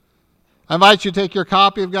I invite you to take your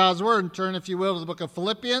copy of God's Word and turn, if you will, to the book of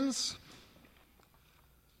Philippians.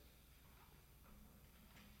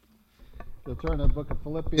 You'll turn to the book of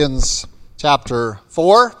Philippians chapter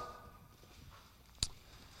 4.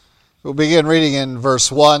 We'll begin reading in verse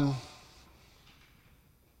 1.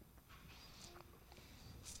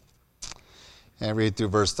 And read through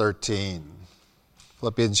verse 13.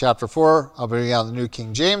 Philippians chapter 4, I'll be reading out the New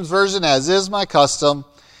King James Version, as is my custom.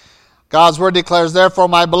 God's word declares, "Therefore,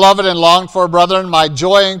 my beloved and longed for brethren, my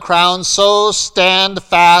joy and crown, so stand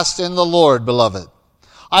fast in the Lord, beloved.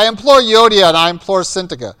 I implore Euodia and I implore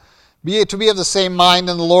Syntyche, to be of the same mind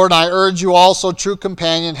in the Lord. And I urge you also, true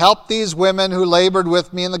companion, help these women who labored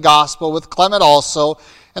with me in the gospel, with Clement also,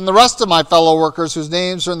 and the rest of my fellow workers whose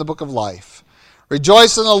names are in the book of life.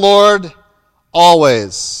 Rejoice in the Lord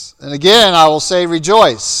always." And again, I will say,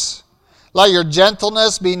 rejoice. Let your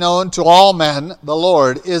gentleness be known to all men. The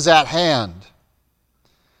Lord is at hand.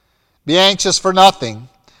 Be anxious for nothing,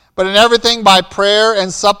 but in everything by prayer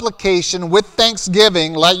and supplication with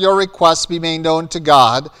thanksgiving, let your requests be made known to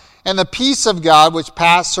God. And the peace of God, which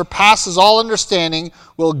surpasses all understanding,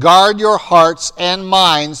 will guard your hearts and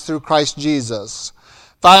minds through Christ Jesus.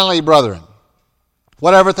 Finally, brethren,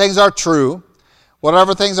 whatever things are true,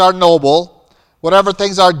 whatever things are noble, whatever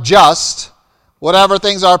things are just, whatever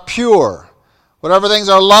things are pure, whatever things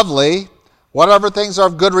are lovely, whatever things are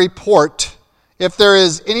of good report, if there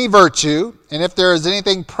is any virtue, and if there is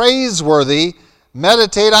anything praiseworthy,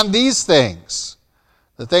 meditate on these things,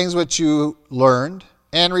 the things which you learned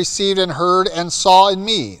and received and heard and saw in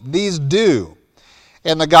me. These do,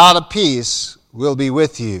 and the God of peace will be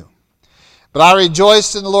with you. But I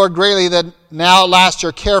rejoiced in the Lord greatly that now at last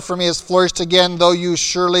your care for me has flourished again, though you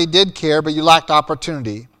surely did care, but you lacked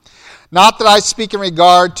opportunity. Not that I speak in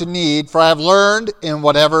regard to need, for I have learned in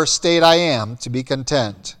whatever state I am to be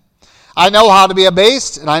content. I know how to be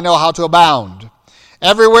abased, and I know how to abound.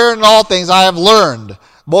 Everywhere and in all things I have learned,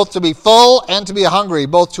 both to be full and to be hungry,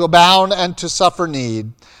 both to abound and to suffer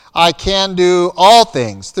need. I can do all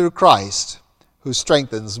things through Christ, who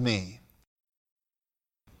strengthens me.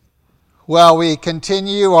 Well, we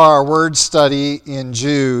continue our word study in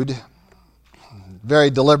Jude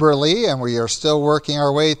very deliberately, and we are still working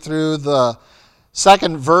our way through the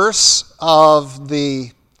second verse of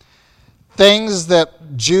the things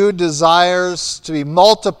that Jude desires to be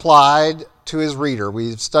multiplied to his reader.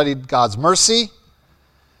 We've studied God's mercy,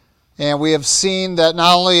 and we have seen that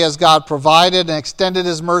not only has God provided and extended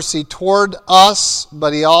his mercy toward us,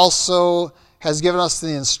 but he also has given us the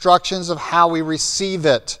instructions of how we receive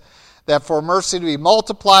it. That for mercy to be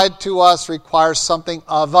multiplied to us requires something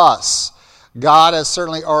of us. God has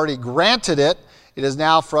certainly already granted it. It is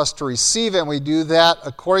now for us to receive it, and we do that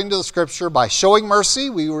according to the Scripture. By showing mercy,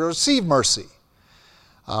 we will receive mercy.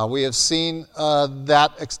 We have seen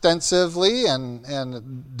that extensively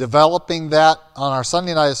and developing that on our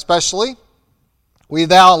Sunday night especially. We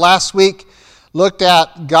now, last week, looked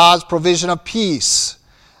at God's provision of peace,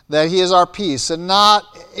 that he is our peace, and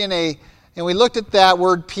we looked at that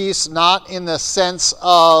word peace not in the sense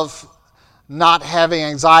of not having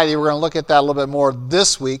anxiety. We're going to look at that a little bit more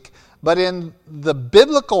this week, but in the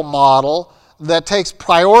biblical model that takes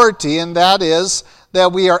priority, and that is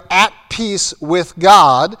that we are at peace with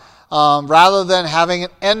God rather than having an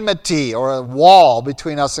enmity or a wall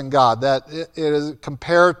between us and God, that it is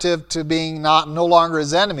comparative to being no longer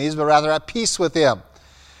his enemies, but rather at peace with him.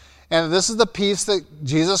 And this is the peace that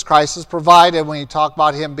Jesus Christ has provided when you talk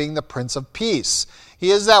about him being the Prince of Peace. He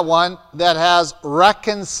is that one that has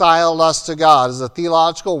reconciled us to God. It is a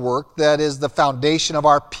theological work that is the foundation of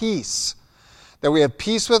our peace. That we have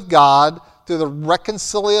peace with God through the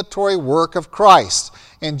reconciliatory work of Christ.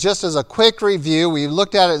 And just as a quick review, we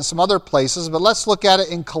looked at it in some other places, but let's look at it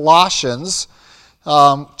in Colossians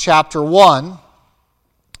chapter 1,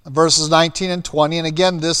 verses 19 and 20. And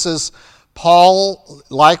again, this is Paul,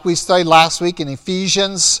 like we studied last week in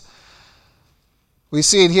Ephesians. We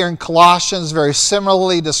see it here in Colossians, very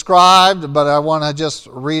similarly described, but I want to just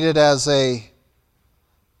read it as a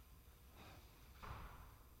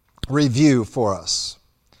review for us.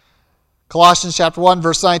 Colossians chapter 1,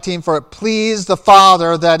 verse 19, "For it pleased the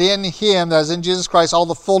Father that in him, that is in Jesus Christ, all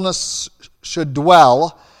the fullness should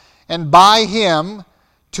dwell, and by him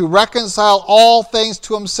to reconcile all things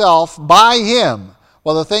to himself, by him,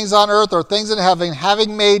 whether things on earth or things in heaven,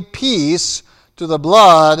 having made peace to the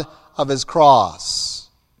blood of his cross."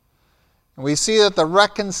 And we see that the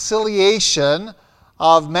reconciliation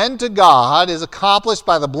of men to God is accomplished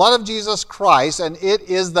by the blood of Jesus Christ, and it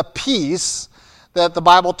is the peace that the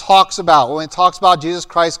Bible talks about when it talks about Jesus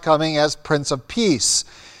Christ coming as Prince of Peace.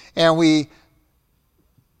 And we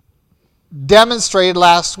demonstrated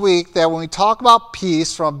last week that when we talk about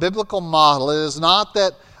peace from a biblical model, it is not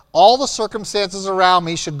that all the circumstances around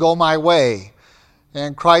me should go my way.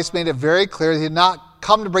 And Christ made it very clear that he did not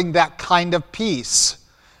come to bring that kind of peace.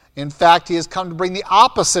 In fact, he has come to bring the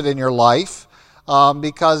opposite in your life,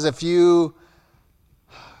 because if you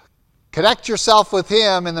connect yourself with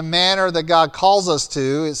him in the manner that God calls us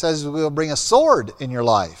to, it says we'll bring a sword in your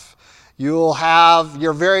life. You will have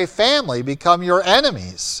your very family become your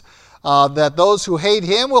enemies. That those who hate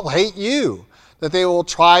him will hate you. That they will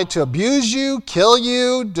try to abuse you, kill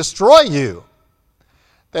you, destroy you.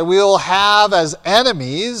 That we will have as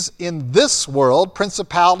enemies in this world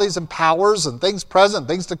principalities and powers and things present,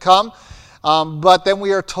 things to come. But then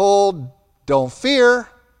we are told, don't fear.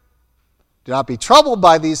 Do not be troubled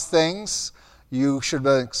by these things. You should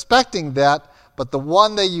be expecting that. But the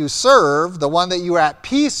one that you serve, the one that you are at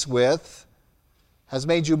peace with, has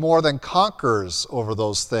made you more than conquerors over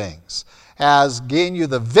those things, has gained you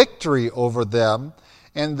the victory over them,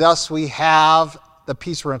 and thus we have the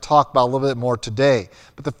peace we're going to talk about a little bit more today.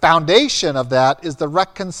 But the foundation of that is the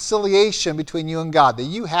reconciliation between you and God, that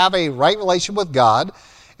you have a right relation with God,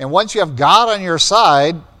 and once you have God on your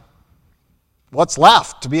side, what's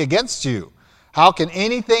left to be against you? How can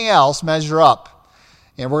anything else measure up?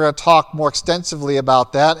 And we're going to talk more extensively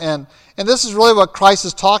about that. And this is really what Christ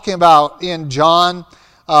is talking about in John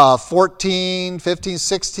 14, 15,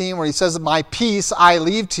 16, where he says, my peace I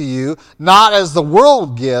leave to you, not as the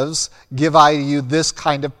world gives, give I to you this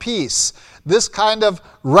kind of peace. This kind of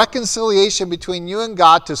reconciliation between you and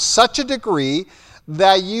God to such a degree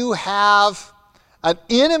that you have an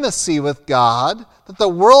intimacy with God that the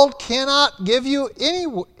world cannot give you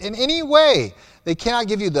in any way. They cannot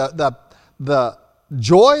give you the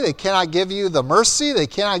joy, they cannot give you the mercy, they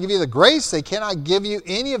cannot give you the grace, they cannot give you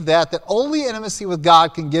any of that only intimacy with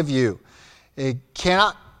God can give you. It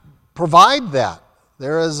cannot provide that.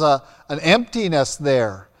 There is an emptiness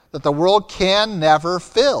there that the world can never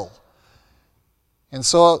fill. And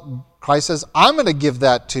so Christ says, I'm going to give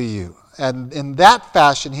that to you. And in that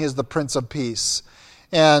fashion, he is the Prince of Peace.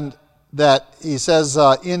 And that he says,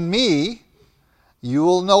 in me, you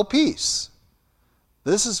will know peace.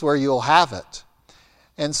 This is where you'll have it.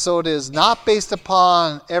 And so it is not based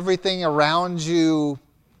upon everything around you,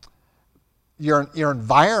 your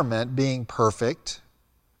environment being perfect,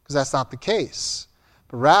 because that's not the case.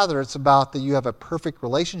 But rather, it's about that you have a perfect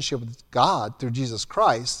relationship with God through Jesus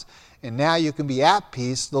Christ, and now you can be at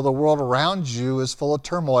peace, though the world around you is full of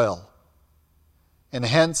turmoil. And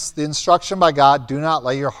hence the instruction by God, do not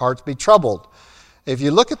let your hearts be troubled. If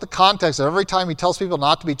you look at the context of every time he tells people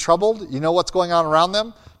not to be troubled, you know what's going on around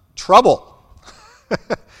them? Trouble.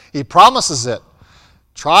 He promises it.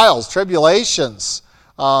 Trials, tribulations.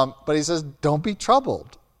 But he says, don't be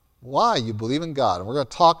troubled. Why? You believe in God. And we're going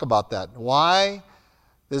to talk about that. Why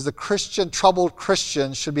is the troubled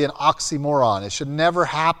Christian should be an oxymoron. It should never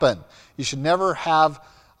happen. You should never have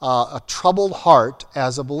a troubled heart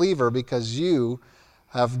as a believer, because you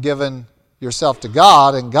have given yourself to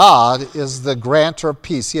God, and God is the grantor of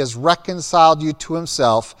peace. He has reconciled you to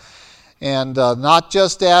himself, and not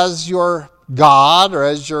just as your God or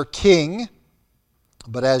as your king,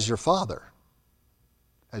 but as your father,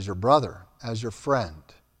 as your brother, as your friend.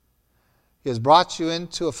 He has brought you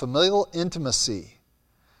into a familial intimacy,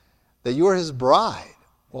 that you are his bride.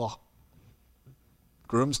 Well,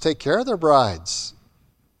 grooms take care of their brides.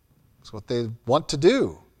 It's what they want to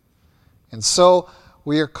do. And so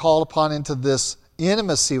we are called upon into this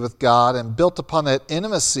intimacy with God, and built upon that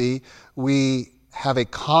intimacy, we have a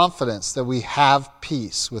confidence that we have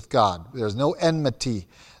peace with God. There's no enmity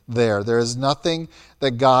there. There is nothing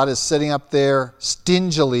that God is sitting up there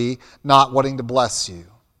stingily not wanting to bless you.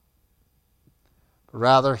 But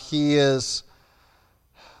rather, he has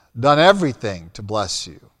done everything to bless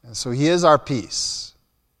you. And so he is our peace.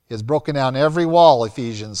 He has broken down every wall,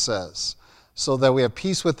 Ephesians says, so that we have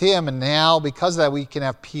peace with him, and now, because of that, we can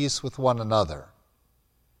have peace with one another.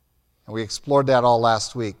 And we explored that all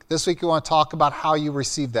last week. This week we want to talk about how you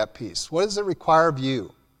receive that peace. What does it require of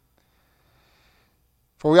you?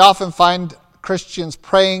 For we often find Christians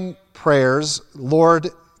praying prayers, Lord,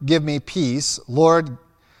 give me peace. Lord,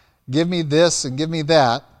 give me this and give me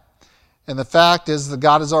that. And the fact is that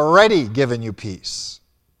God has already given you peace.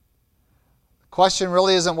 The question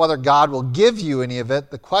really isn't whether God will give you any of it.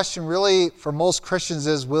 The question really for most Christians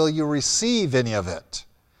is, will you receive any of it?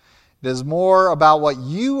 It is more about what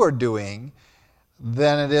you are doing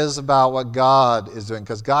than it is about what God is doing,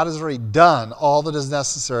 because God has already done all that is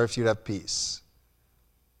necessary for you to have peace.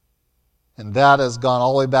 And that has gone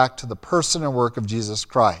all the way back to the person and work of Jesus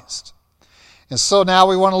Christ. And so now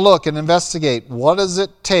we want to look and investigate, what does it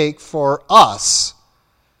take for us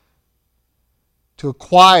to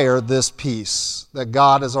acquire this peace that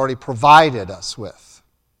God has already provided us with?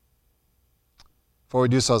 Before we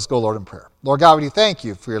do so, let's go, Lord, in prayer. Lord God, we do thank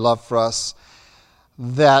you for your love for us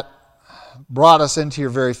that brought us into your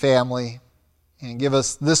very family and give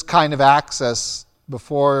us this kind of access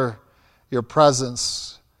before your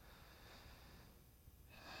presence.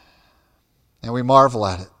 And we marvel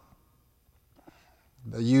at it.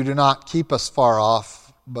 That you do not keep us far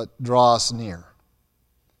off, but draw us near.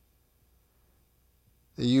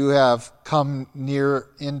 That you have come near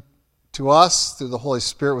to us through the Holy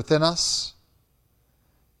Spirit within us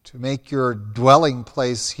to make your dwelling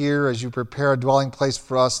place here as you prepare a dwelling place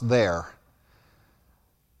for us there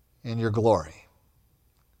in your glory.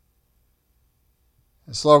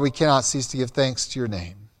 And so, Lord, we cannot cease to give thanks to your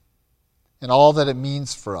name and all that it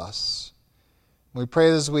means for us. We pray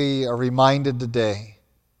as we are reminded today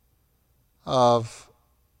of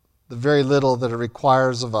the very little that it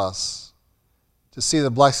requires of us to see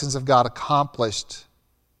the blessings of God accomplished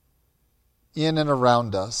in and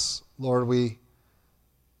around us. Lord, we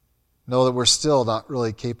know that we're still not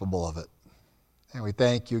really capable of it. And we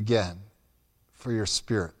thank you again for your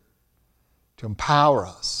Spirit to empower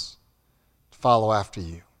us to follow after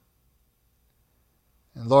you.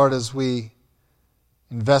 And Lord, as we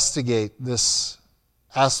investigate this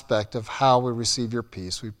aspect of how we receive your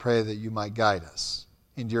peace, we pray that you might guide us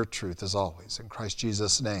into your truth as always. In Christ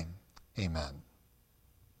Jesus' name, amen.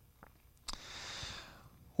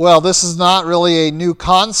 Well, this is not really a new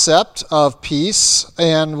concept of peace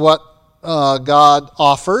and what God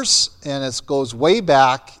offers, and it goes way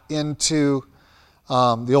back into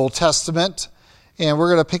the Old Testament. And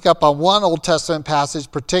we're going to pick up on one Old Testament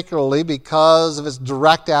passage particularly because of its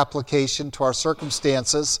direct application to our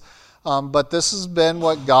circumstances. But this has been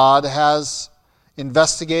what God has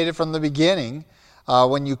investigated from the beginning.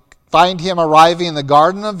 When you find him arriving in the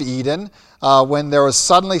Garden of Eden, when there was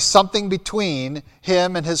suddenly something between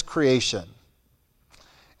him and his creation.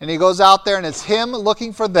 And he goes out there and it's him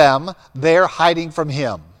looking for them, they're hiding from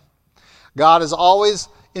him. God has always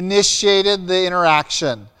initiated the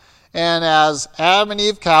interaction. And as Adam and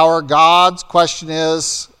Eve cower, God's question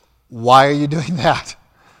is, why are you doing that?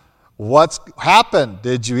 What's happened?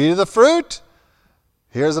 Did you eat of the fruit?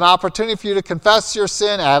 Here's an opportunity for you to confess your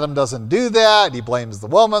sin. Adam doesn't do that. He blames the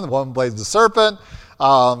woman blames the serpent.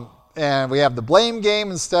 And we have the blame game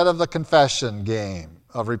instead of the confession game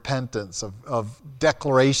of repentance, of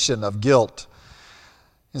declaration of guilt.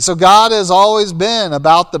 And so God has always been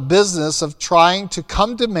about the business of trying to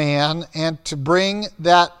come to man and to bring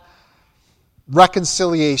that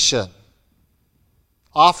reconciliation,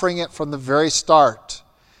 offering it from the very start.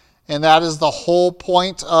 And that is the whole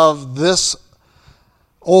point of this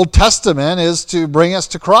Old Testament, is to bring us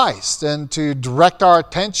to Christ and to direct our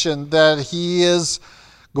attention that he is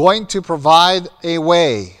going to provide a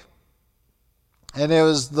way. And it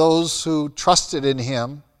was those who trusted in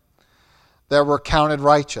him that were counted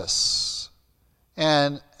righteous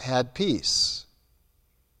and had peace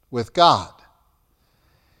with God.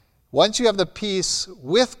 Once you have the peace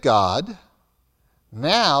with God,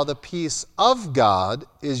 now the peace of God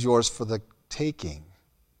is yours for the taking.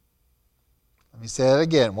 Let me say that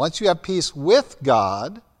again. Once you have peace with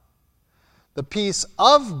God, the peace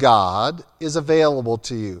of God is available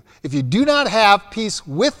to you. If you do not have peace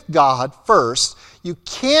with God first, you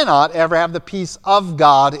cannot ever have the peace of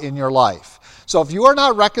God in your life. So if you are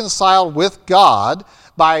not reconciled with God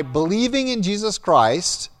by believing in Jesus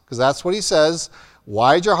Christ, because that's what he says,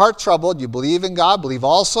 why is your heart troubled? You believe in God, believe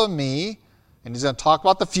also in me. And he's going to talk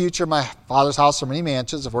about the future. My Father's house are many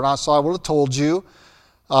mansions. If we're not so, I would have told you.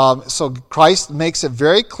 So Christ makes it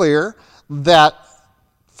very clear that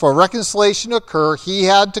for reconciliation to occur, he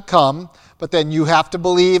had to come, but then you have to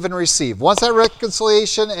believe and receive. Once that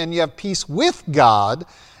reconciliation and you have peace with God,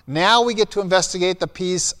 now we get to investigate the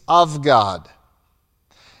peace of God.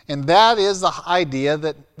 And that is the idea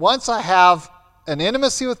that once I have an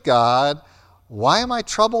intimacy with God, why am I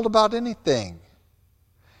troubled about anything?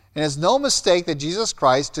 And it's no mistake that Jesus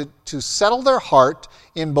Christ, to settle their heart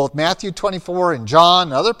in both Matthew 24 and John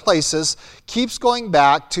and other places, keeps going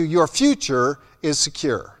back to your future is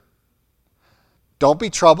secure. Don't be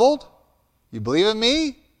troubled. You believe in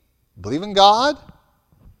me? Believe in God?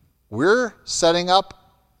 We're setting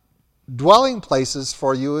up dwelling places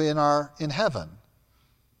for you in heaven.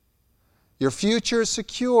 Your future is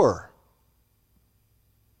secure.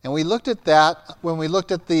 And we looked at that when we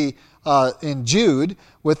looked at in Jude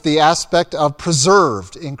with the aspect of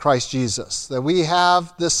preserved in Christ Jesus, that we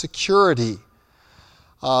have this security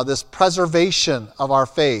this preservation of our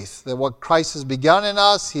faith, that what Christ has begun in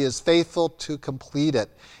us, he is faithful to complete it.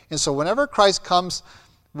 And so whenever Christ comes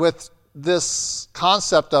with this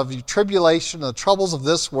concept of tribulation, the troubles of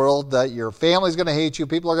this world, that your family's going to hate you,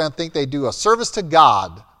 people are going to think they do a service to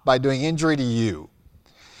God by doing injury to you.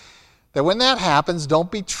 That when that happens,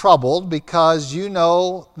 don't be troubled, because you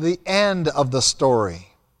know the end of the story.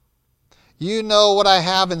 You know what I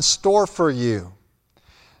have in store for you.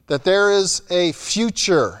 That there is a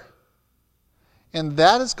future. And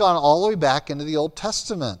that has gone all the way back into the Old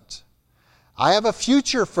Testament. I have a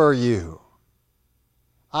future for you.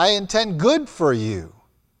 I intend good for you.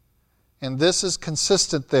 And this is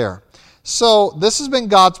consistent there. So this has been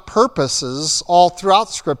God's purposes all throughout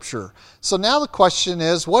Scripture. So now the question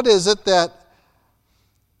is, what is it that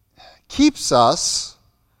keeps us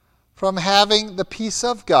from having the peace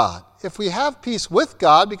of God? If we have peace with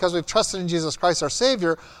God because we've trusted in Jesus Christ our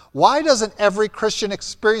Savior, why doesn't every Christian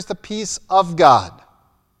experience the peace of God?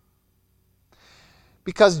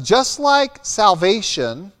 Because just like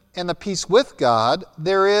salvation and the peace with God,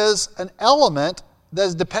 there is an element that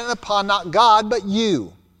is dependent upon not God, but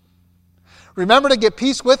you. Remember, to get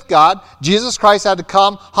peace with God, Jesus Christ had to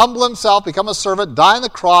come, humble himself, become a servant, die on the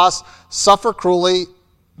cross, suffer cruelly,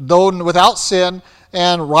 though without sin,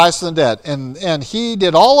 and rise from the dead. And he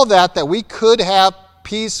did all of that we could have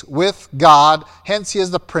peace with God. Hence, he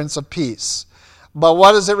is the Prince of Peace. But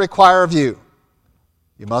what does it require of you?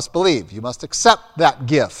 You must believe. You must accept that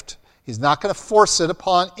gift. He's not going to force it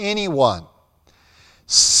upon anyone.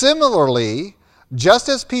 Similarly, just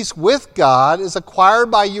as peace with God is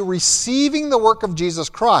acquired by you receiving the work of Jesus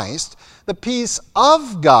Christ, the peace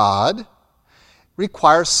of God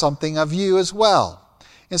requires something of you as well.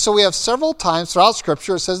 And so we have several times throughout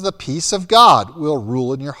Scripture it says the peace of God will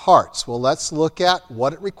rule in your hearts. Well, let's look at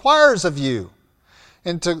what it requires of you.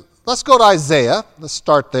 Let's go to Isaiah. Let's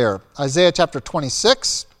start there. Isaiah chapter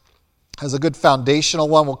 26 has a good foundational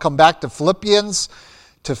one. We'll come back to Philippians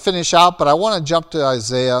to finish out, but I want to jump to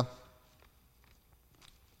Isaiah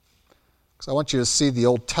because I want you to see the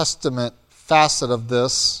Old Testament facet of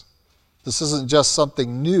this. This isn't just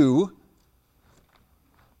something new,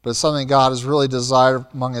 but it's something God has really desired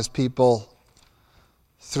among his people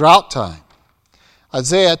throughout time.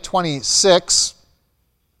 Isaiah 26.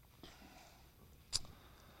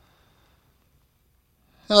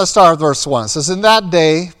 And let's start with verse 1. It says, "In that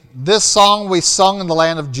day, this song we sung in the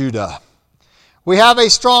land of Judah. We have a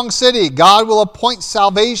strong city. God will appoint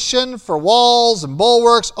salvation for walls and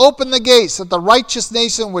bulwarks. Open the gates that the righteous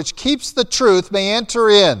nation which keeps the truth may enter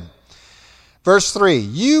in." Verse 3,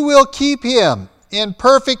 "You will keep him in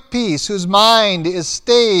perfect peace, whose mind is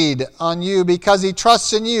stayed on you because he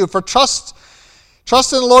trusts in you. For trust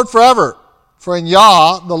in the Lord forever. For in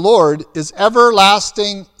Yah, the Lord, is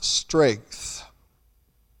everlasting strength."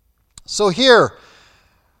 So here,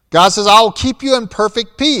 God says, "I will keep you in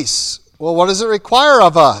perfect peace." Well, what does it require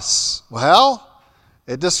of us? Well,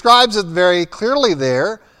 it describes it very clearly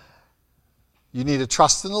there. You need to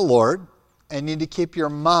trust in the Lord, and you need to keep your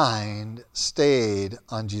mind stayed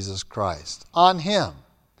on Jesus Christ, on him.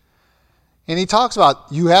 And he talks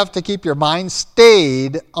about you have to keep your mind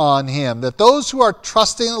stayed on him. That those who are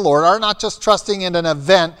trusting the Lord are not just trusting in an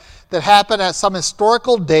event that happened at some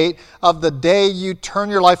historical date of the day you turn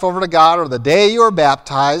your life over to God or the day you were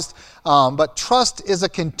baptized. But trust is a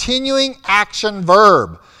continuing action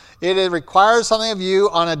verb. It requires something of you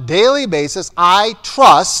on a daily basis. I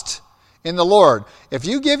trust in the Lord. If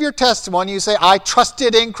you give your testimony, you say, "I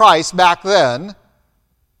trusted in Christ back then,"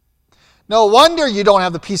 no wonder you don't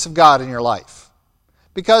have the peace of God in your life.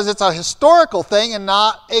 Because it's a historical thing and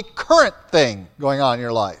not a current thing going on in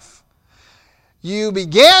your life. You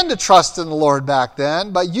began to trust in the Lord back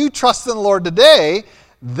then, but you trust in the Lord today.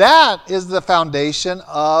 That is the foundation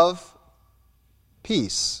of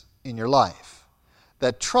peace in your life.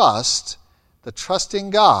 That trust, the trust in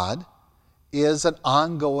God, is an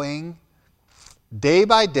ongoing, day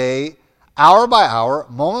by day, hour by hour,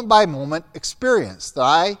 moment by moment experience. That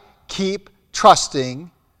I keep trusting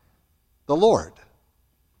the Lord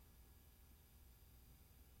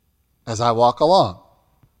as I walk along.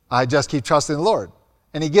 I just keep trusting the Lord.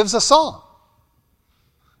 And he gives a song.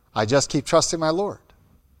 I just keep trusting my Lord.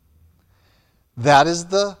 That is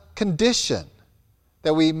the condition,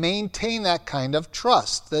 that we maintain that kind of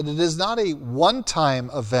trust, that it is not a one-time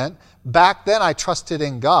event. Back then I trusted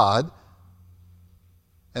in God,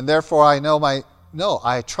 and therefore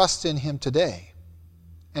I trust in him today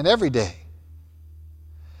and every day.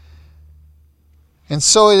 And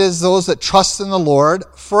so it is those that trust in the Lord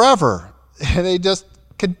forever. They just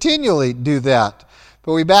continually do that.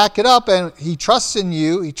 But we back it up, and he trusts in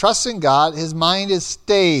you, he trusts in God, his mind is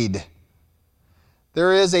stayed.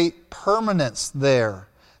 There is a permanence there.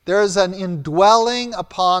 There is an indwelling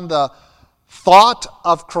upon the thought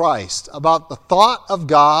of Christ, about the thought of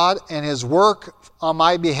God and his work on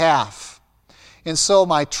my behalf. And so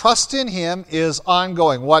my trust in him is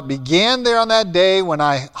ongoing. What began there on that day when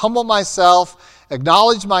I humbled myself,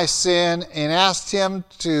 acknowledged my sin, and asked him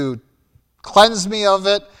to cleanse me of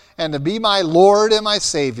it and to be my Lord and my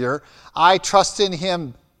Savior, I trust in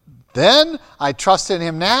him then, I trust in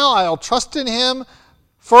him now, I'll trust in him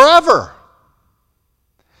forever.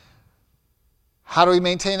 How do we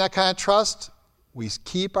maintain that kind of trust? We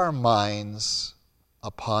keep our minds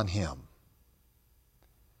upon him.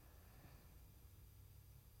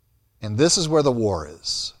 And this is where the war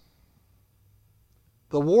is.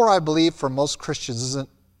 The war, I believe, for most Christians isn't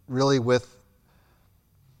really with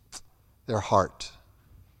their heart.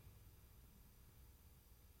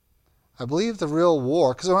 I believe the real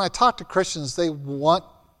war, because when I talk to Christians, they want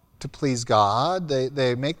to please God.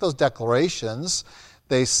 They make those declarations.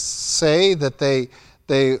 They say that they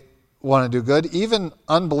want to do good. Even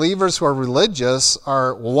unbelievers who are religious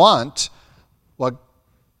want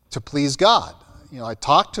to please God. You know, I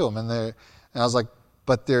talked to them, and I was like,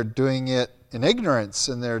 but they're doing it in ignorance,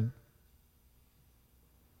 and their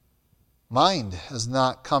mind has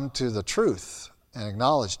not come to the truth and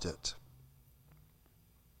acknowledged it.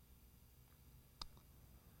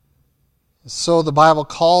 So the Bible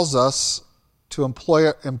calls us to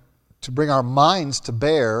bring our minds to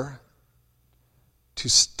bear, to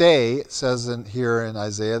stay. It says here in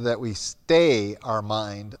Isaiah that we stay our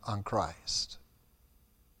mind on Christ.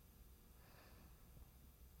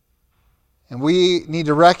 And we need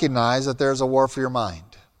to recognize that there's a war for your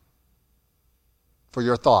mind, for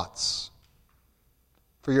your thoughts,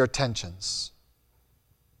 for your attentions,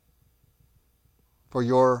 for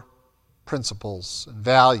your principles and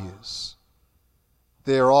values.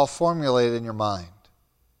 They are all formulated in your mind.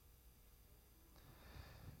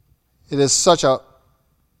 It is such a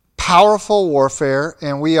powerful warfare,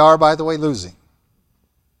 and we are, by the way, losing.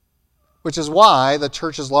 Which is why the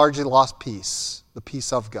church has largely lost peace, the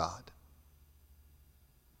peace of God.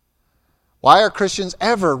 Why are Christians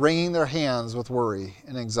ever wringing their hands with worry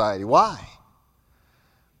and anxiety? Why?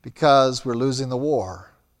 Because we're losing the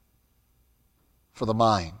war for the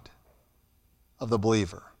mind of the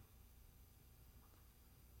believer.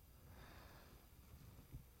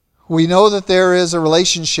 We know that there is a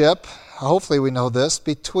relationship, hopefully we know this,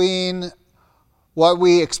 between what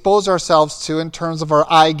we expose ourselves to in terms of our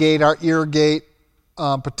eye gate, our ear gate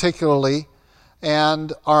particularly,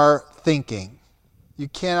 and our thinking. You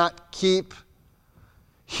cannot keep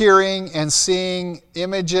hearing and seeing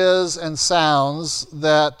images and sounds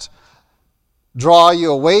that draw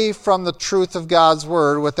you away from the truth of God's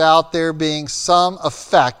Word without there being some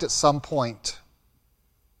effect at some point.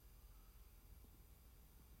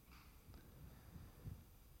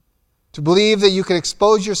 To believe that you can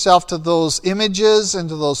expose yourself to those images and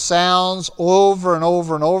to those sounds over and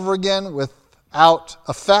over and over again without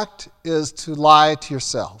effect is to lie to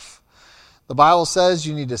yourself. The Bible says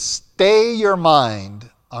you need to stay your mind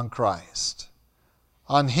on Christ,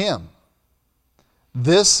 on Him.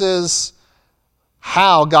 This is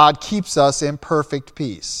how God keeps us in perfect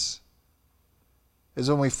peace, is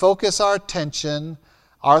when we focus our attention,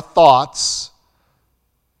 our thoughts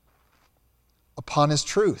upon His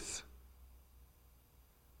truth.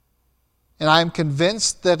 And I'm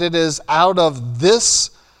convinced that it is out of this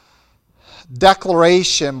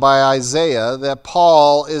declaration by Isaiah that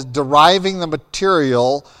Paul is deriving the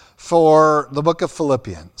material for the book of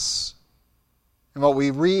Philippians. And what we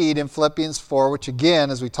read in Philippians 4, which again,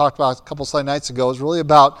 as we talked about a couple Sunday nights ago, is really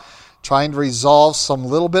about trying to resolve some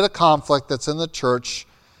little bit of conflict that's in the church.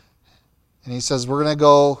 And he says we're going to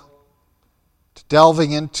go to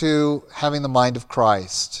delving into having the mind of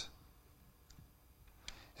Christ.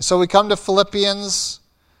 So we come to Philippians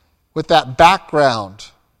with that background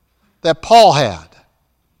that Paul had.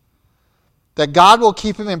 That God will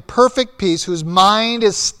keep him in perfect peace, whose mind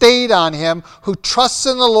is stayed on him, who trusts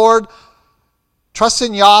in the Lord, trusts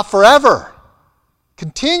in Yah forever,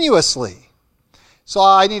 continuously. So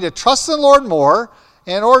I need to trust in the Lord more.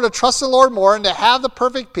 And in order to trust in the Lord more and to have the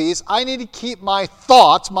perfect peace, I need to keep my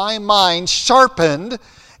thoughts, my mind sharpened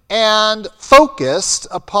and focused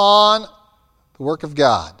upon the work of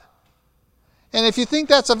God. And if you think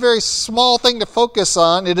that's a very small thing to focus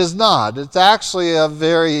on, it is not. It's actually a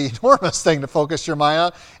very enormous thing to focus your mind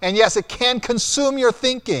on. And yes, it can consume your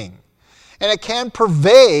thinking. and it can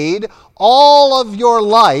pervade all of your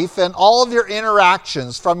life and all of your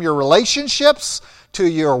interactions, from your relationships to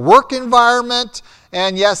your work environment,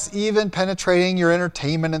 and yes, even penetrating your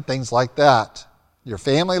entertainment and things like that. Your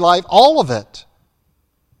family life, all of it.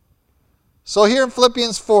 So here in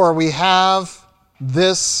Philippians 4, we have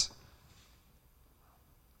this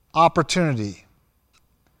opportunity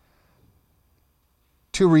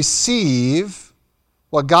to receive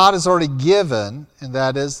what God has already given, and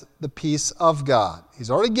that is the peace of God.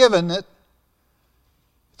 He's already given it.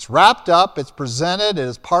 It's wrapped up, it's presented, it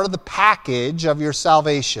is part of the package of your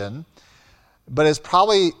salvation, but it's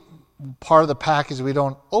probably part of the package we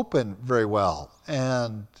don't open very well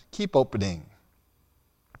and keep opening.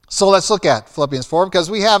 So let's look at Philippians 4,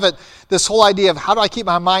 because we have this whole idea of how do I keep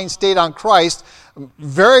my mind stayed on Christ,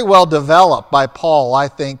 very well developed by Paul, I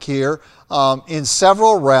think, here in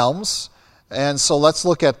several realms. And so let's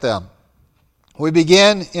look at them. We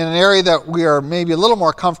begin in an area that we are maybe a little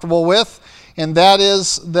more comfortable with, and that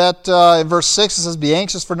is that in verse 6 it says, "Be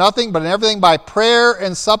anxious for nothing, but in everything by prayer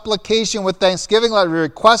and supplication with thanksgiving let your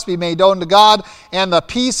requests be made known to God, and the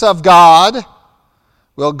peace of God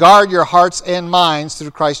will guard your hearts and minds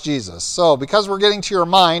through Christ Jesus." So because we're getting to your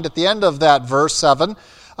mind at the end of that verse 7,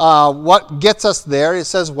 what gets us there? It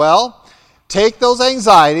says, well, take those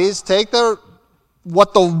anxieties, take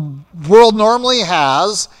what the world normally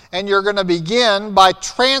has, and you're going to begin by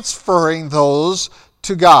transferring those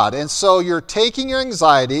to God. And so you're taking your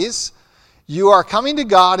anxieties, you are coming to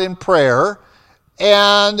God in prayer,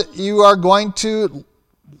 and you are going to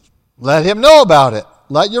let Him know about it.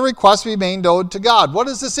 Let your request be made known to God. What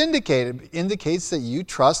does this indicate? It indicates that you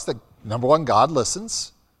trust that, number one, God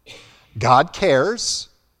listens. God cares.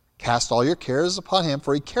 Cast all your cares upon Him,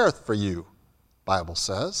 for He careth for you, the Bible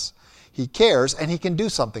says. He cares, and He can do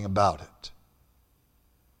something about it.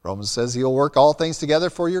 Romans says He'll work all things together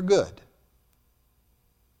for your good.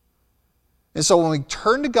 And so when we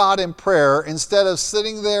turn to God in prayer, instead of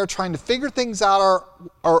sitting there trying to figure things out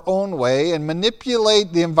our own way and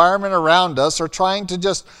manipulate the environment around us, or trying to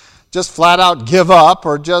just flat out give up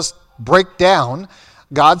or just break down,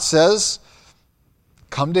 God says,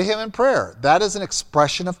 come to Him in prayer. That is an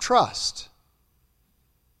expression of trust.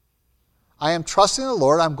 I am trusting the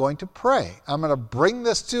Lord. I'm going to pray. I'm going to bring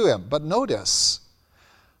this to Him. But notice,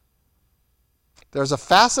 there's a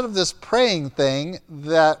facet of this praying thing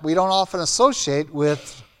that we don't often associate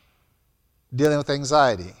with dealing with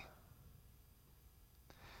anxiety.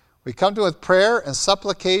 We come to it with prayer and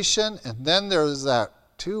supplication, and then there's that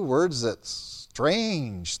two words that's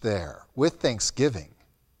strange there, with thanksgiving.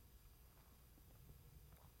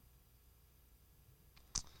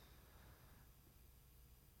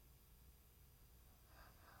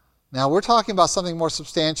 Now, we're talking about something more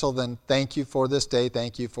substantial than thank you for this day,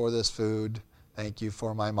 thank you for this food, thank you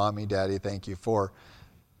for my mommy, daddy, thank you for...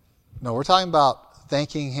 No, we're talking about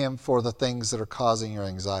thanking Him for the things that are causing your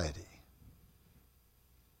anxiety.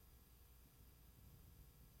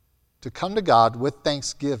 To come to God with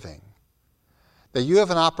thanksgiving, that you have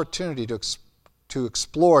an opportunity to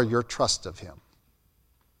explore your trust of Him.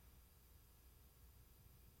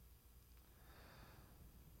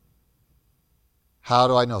 How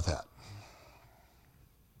do I know that?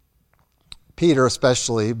 Peter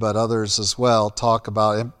especially, but others as well, talk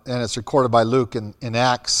about it, and it's recorded by Luke in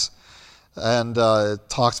Acts, and it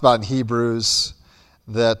talks about in Hebrews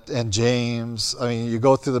and James. I mean, you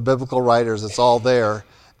go through the biblical writers, it's all there.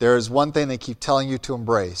 There is one thing they keep telling you to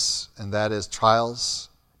embrace, and that is trials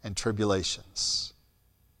and tribulations.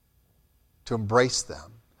 To embrace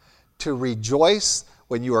them. To rejoice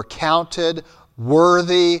when you are counted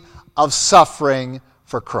worthy of suffering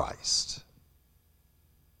for Christ.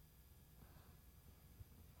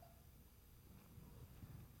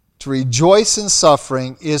 To rejoice in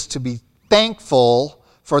suffering is to be thankful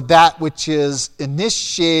for that which is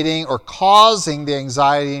initiating or causing the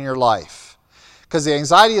anxiety in your life. Because the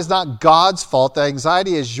anxiety is not God's fault. The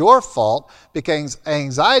anxiety is your fault, because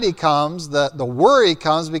anxiety comes, the worry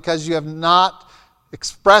comes because you have not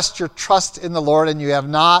expressed your trust in the Lord, and you have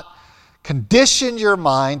not conditioned your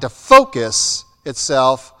mind to focus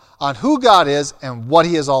itself on who God is and what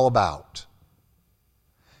He is all about.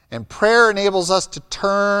 And prayer enables us to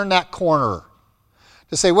turn that corner,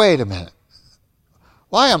 to say, wait a minute,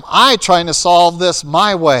 why am I trying to solve this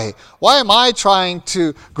my way? Why am I trying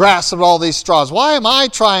to grasp at all these straws? Why am I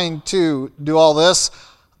trying to do all this?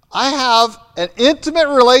 I have an intimate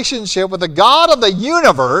relationship with the God of the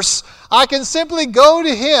universe. I can simply go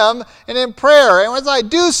to Him and in prayer. And as I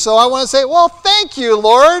do so, I want to say, well, thank you,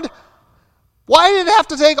 Lord. Why did it have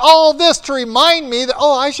to take all this to remind me that,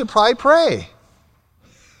 I should probably pray?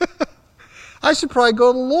 I should probably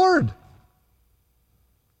go to the Lord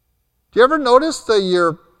Do you ever notice that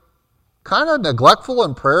you're kind of neglectful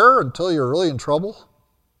in prayer until you're really in trouble?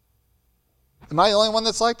 Am I the only one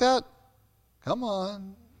that's like that? Come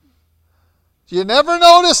on. Do you never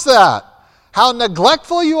notice that? How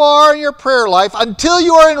neglectful you are in your prayer life until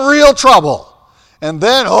you are in real trouble. And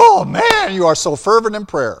then, oh man, you are so fervent in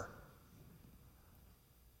prayer.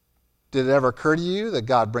 Did it ever occur to you that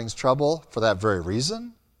God brings trouble for that very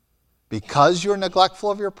reason? Because you're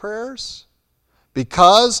neglectful of your prayers?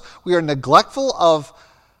 Because we are neglectful of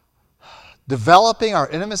developing our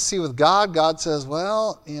intimacy with God, God says,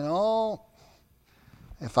 well,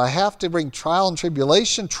 if I have to bring trial and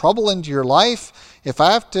tribulation, trouble into your life, if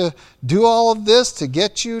I have to do all of this to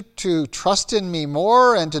get you to trust in me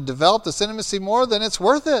more and to develop this intimacy more, then it's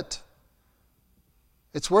worth it.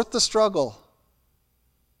 It's worth the struggle.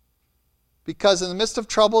 Because in the midst of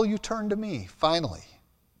trouble, you turn to me, finally.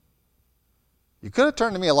 You could have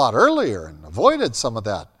turned to me a lot earlier and avoided some of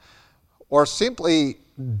that, or simply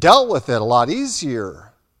dealt with it a lot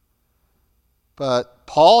easier. But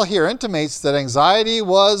Paul here intimates that anxiety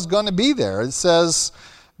was going to be there. It says,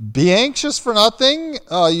 be anxious for nothing,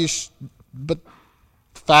 but the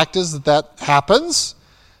fact is that happens.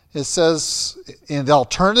 It says, and the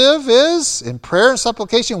alternative is, in prayer and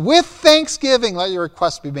supplication, with thanksgiving, let your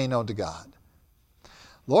requests be made known to God.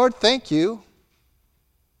 Lord, thank you,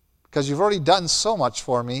 because you've already done so much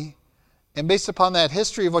for me. And based upon that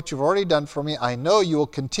history of what you've already done for me, I know you will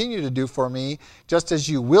continue to do for me, just as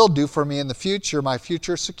you will do for me in the future, my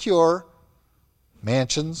future secure,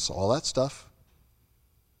 mansions, all that stuff.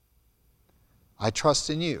 I trust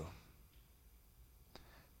in you.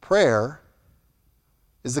 Prayer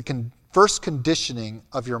is the first conditioning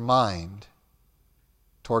of your mind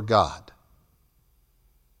toward God.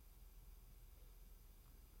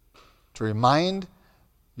 To remind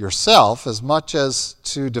yourself, as much as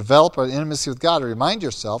to develop an intimacy with God, to remind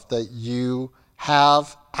yourself that you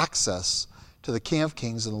have access to the King of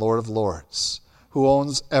Kings and Lord of Lords, who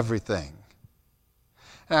owns everything.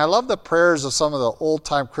 And I love the prayers of some of the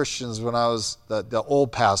old-time Christians when I was, the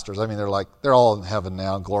old pastors. I mean, they're all in heaven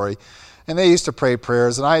now, in glory. And they used to pray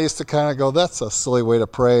prayers, and I used to kind of go, that's a silly way to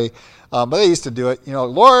pray. But they used to do it.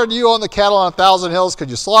 Lord, you own the cattle on 1,000 hills. Could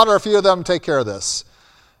you slaughter a few of them and take care of this?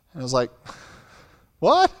 And it was like,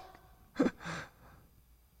 what?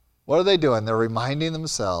 What are they doing? They're reminding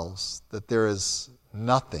themselves that there is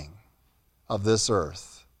nothing of this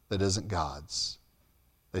earth that isn't God's,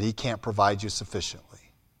 that He can't provide you sufficiently.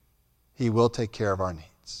 He will take care of our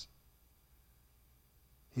needs.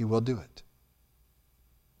 He will do it.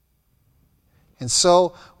 And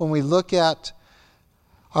so when we look at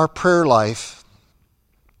our prayer life,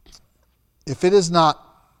 if it is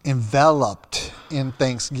not enveloped in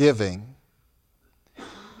thanksgiving,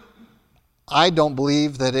 I don't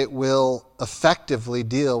believe that it will effectively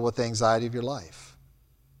deal with the anxiety of your life.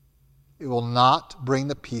 It will not bring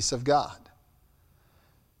the peace of God.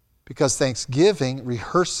 Because thanksgiving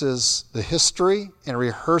rehearses the history and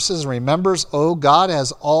rehearses and remembers, oh, God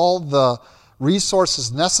has all the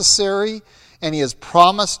resources necessary, and He has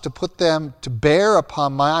promised to put them to bear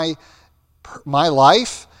upon my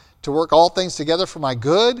life, to work all things together for my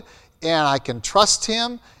good, and I can trust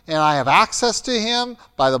Him, and I have access to Him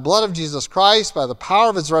by the blood of Jesus Christ, by the power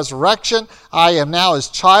of His resurrection. I am now His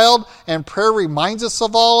child, and prayer reminds us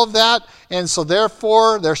of all of that, and so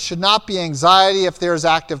therefore there should not be anxiety if there is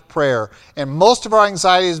active prayer. And most of our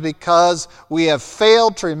anxiety is because we have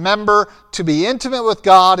failed to remember to be intimate with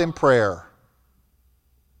God in prayer.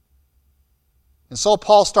 And so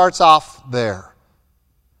Paul starts off there.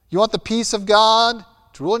 You want the peace of God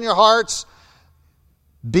to rule in your hearts?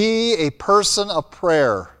 Be a person of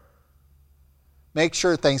prayer. Make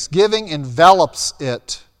sure thanksgiving envelops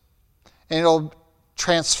it. And it'll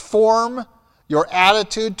transform your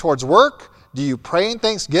attitude towards work. Do you pray in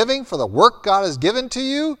thanksgiving for the work God has given to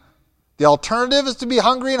you? The alternative is to be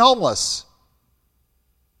hungry and homeless.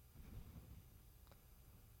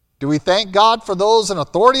 Do we thank God for those in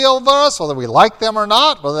authority over us, whether we like them or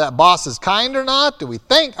not, whether that boss is kind or not? Are we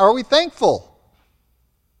thankful?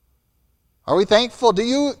 Are we thankful? Do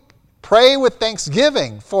you pray with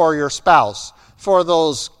thanksgiving for your spouse, for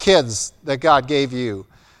those kids that God gave you?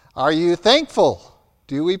 Are you thankful?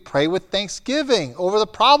 Do we pray with thanksgiving over the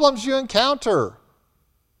problems you encounter?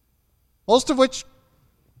 Most of which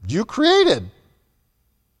you created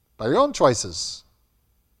by your own choices.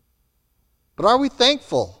 But are we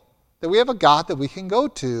thankful that we have a God that we can go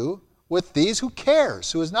to with these who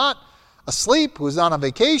cares, who is not asleep, who is not on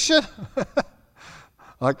vacation?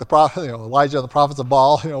 Like the prophet, Elijah and the prophets of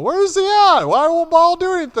Baal, where is he at? Why won't Baal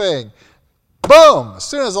do anything? Boom! As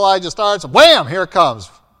soon as Elijah starts, wham! Here it comes.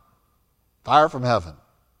 Fire from heaven.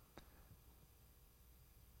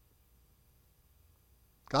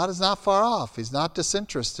 God is not far off. He's not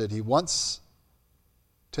disinterested. He wants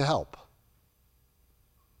to help.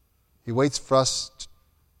 He waits for us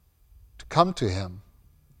to come to Him,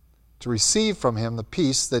 to receive from Him the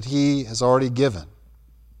peace that He has already given.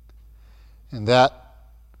 And that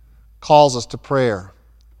calls us to prayer,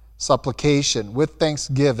 supplication, with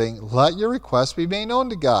thanksgiving. Let your requests be made known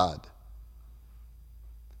to God.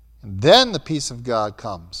 And then the peace of God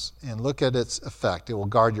comes, and look at its effect. It will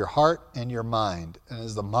guard your heart and your mind. And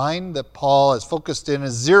as the mind that Paul has focused in,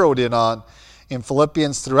 is zeroed in on in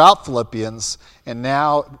Philippians, throughout Philippians, and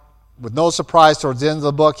now, with no surprise, towards the end of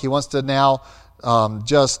the book, he wants to now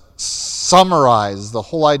just summarize the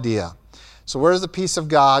whole idea. So where does the peace of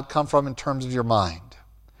God come from in terms of your mind?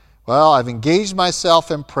 Well, I've engaged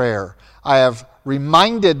myself in prayer. I have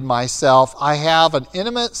reminded myself I have an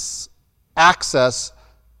intimate access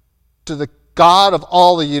to the God of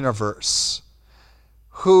all the universe,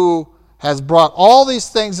 who has brought all these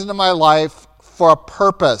things into my life for a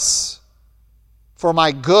purpose, for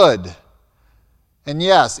my good. And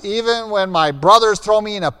yes, even when my brothers throw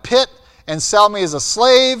me in a pit and sell me as a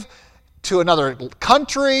slave to another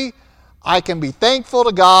country, I can be thankful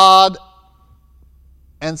to God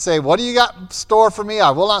and say, what do you got in store for me? I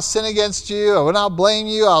will not sin against you. I will not blame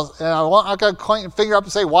you. I'm not going to point a finger up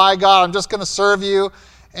and say, why, God? I'm just going to serve you.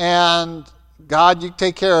 And God, you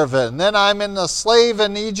take care of it. And then I'm in a slave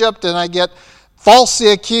in Egypt and I get falsely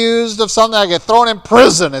accused of something. I get thrown in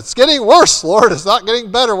prison. It's getting worse, Lord. It's not getting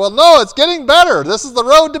better. Well, no, it's getting better. This is the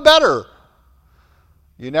road to better.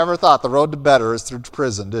 You never thought the road to better is through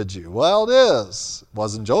prison, did you? Well, it is. It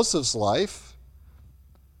was in Joseph's life.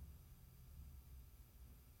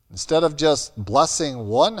 Instead of just blessing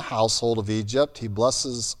one household of Egypt, he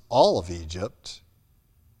blesses all of Egypt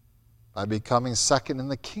by becoming second in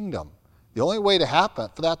the kingdom. The only way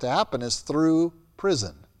for that to happen is through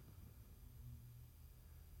prison.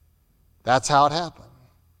 That's how it happened.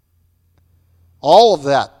 All of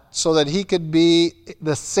that so that he could be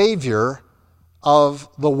the Savior of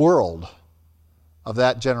the world, of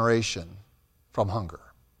that generation, from hunger.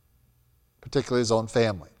 Particularly his own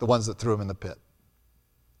family, the ones that threw him in the pit.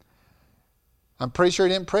 I'm pretty sure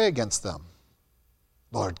he didn't pray against them.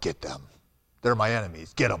 Lord, get them. They're my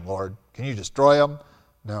enemies. Get them, Lord. Can you destroy them?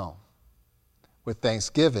 No. With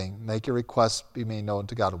thanksgiving, make your requests be made known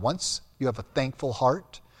to God. Once you have a thankful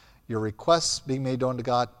heart, your requests being made known to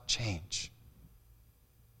God change.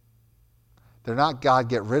 They're not, God,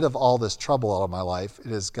 get rid of all this trouble out of my life.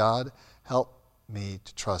 It is, God, help me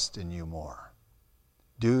to trust in you more.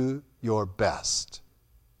 Do your best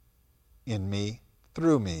in me,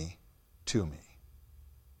 through me, to me.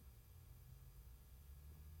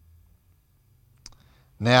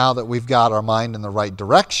 Now that we've got our mind in the right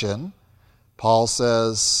direction, Paul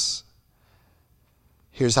says,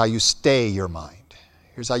 here's how you stay your mind.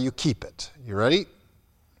 Here's how you keep it. You ready?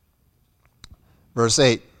 Verse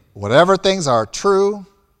 8, whatever things are true,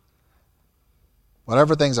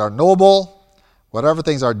 whatever things are noble, whatever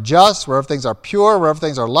things are just, whatever things are pure, whatever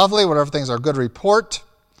things are lovely, whatever things are good report,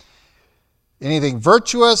 anything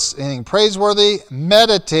virtuous, anything praiseworthy,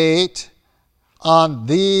 meditate on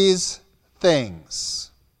these things.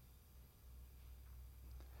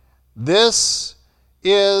 This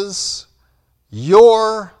is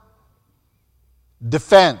your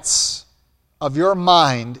defense of your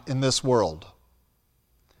mind in this world.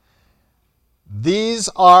 These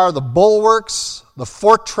are the bulwarks, the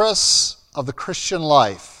fortress of the Christian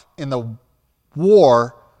life in the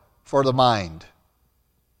war for the mind.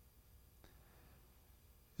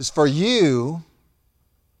 It's for you,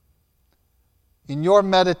 in your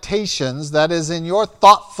meditations, that is, in your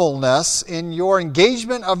thoughtfulness, in your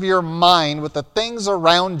engagement of your mind with the things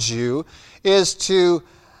around you, is to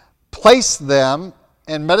place them,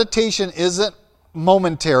 and meditation isn't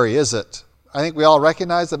momentary, is it? I think we all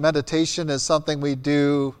recognize that meditation is something we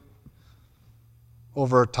do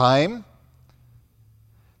over time.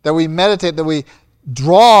 That we meditate, that we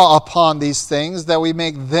draw upon these things, that we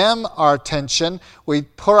make them our attention. We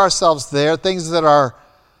put ourselves there, things that are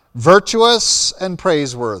virtuous and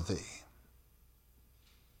praiseworthy.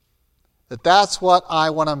 That's what I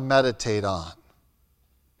want to meditate on.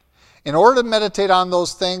 In order to meditate on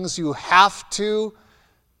those things, you have to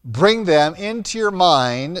bring them into your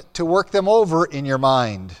mind to work them over in your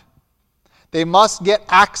mind. They must get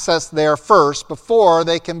access there first before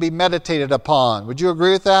they can be meditated upon. Would you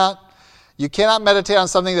agree with that? You cannot meditate on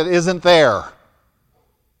something that isn't there.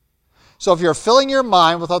 So if you're filling your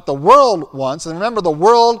mind with what the world wants, and remember, the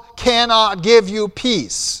world cannot give you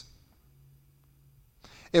peace.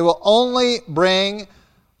 It will only bring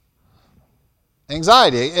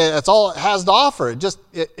anxiety. That's all it has to offer.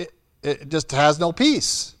 it just has no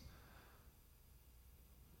peace.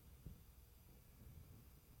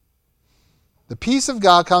 The peace of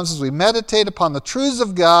God comes as we meditate upon the truths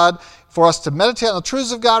of God. For us to meditate on the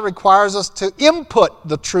truths of God requires us to input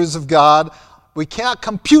the truths of God. We cannot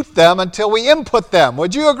compute them until we input them.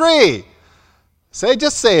 Would you agree?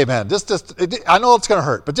 Just say amen. I know it's going to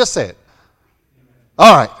hurt, but just say it.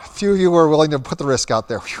 All right. A few of you were willing to put the risk out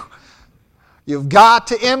there. Whew. You've got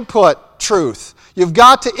to input truth. You've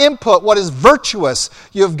got to input what is virtuous.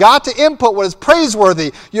 You've got to input what is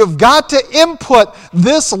praiseworthy. You've got to input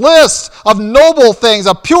this list of noble things,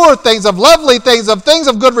 of pure things, of lovely things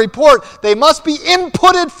of good report. They must be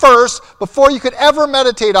inputted first before you could ever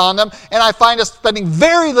meditate on them. And I find us spending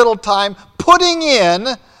very little time putting in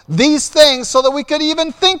these things so that we could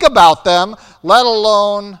even think about them, let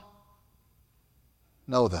alone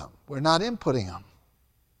know them. We're not inputting them.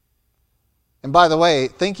 And by the way,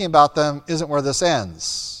 thinking about them isn't where this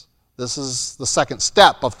ends. This is the second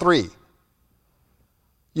step of 3.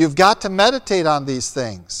 You've got to meditate on these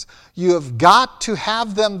things. You have got to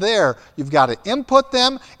have them there. You've got to input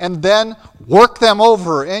them and then work them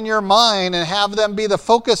over in your mind and have them be the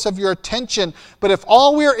focus of your attention. But if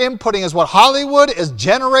all we're inputting is what Hollywood is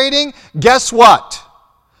generating, guess what?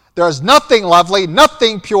 There's nothing lovely,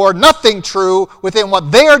 nothing pure, nothing true within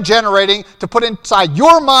what they are generating to put inside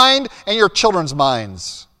your mind and your children's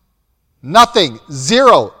minds. Nothing.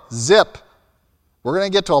 Zero. Zip. We're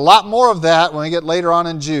going to get to a lot more of that when we get later on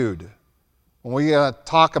in Jude, when we're going to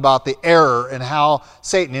talk about the error and how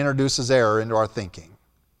Satan introduces error into our thinking.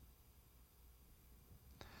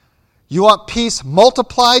 You want peace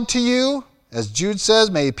multiplied to you? As Jude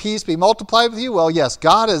says, may peace be multiplied with you. Well, yes,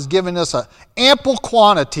 God has given us ample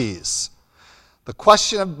quantities. The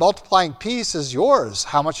question of multiplying peace is yours.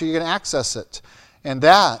 How much are you going to access it? And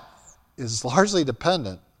that is largely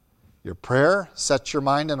dependent. Your prayer sets your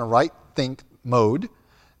mind in a right think mode.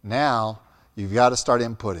 Now, you've got to start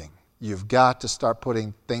inputting. You've got to start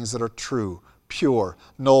putting things that are true, pure,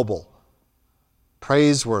 noble,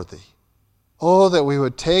 praiseworthy. Oh, that we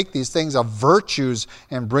would take these things of virtues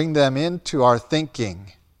and bring them into our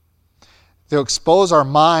thinking. To expose our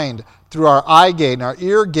mind through our eye gate and our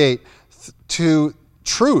ear gate to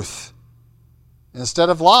truth instead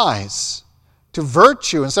of lies, to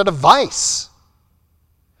virtue instead of vice.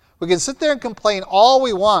 We can sit there and complain all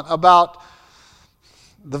we want about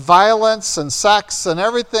the violence and sex and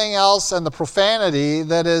everything else and the profanity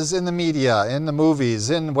that is in the media, in the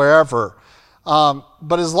movies, in wherever.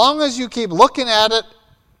 But as long as you keep looking at it,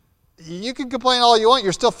 you can complain all you want.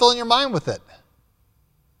 You're still filling your mind with it.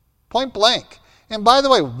 Point blank. And by the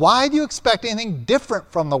way, why do you expect anything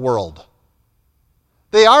different from the world?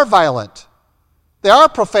 They are violent. They are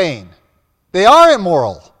profane. They are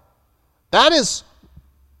immoral. That is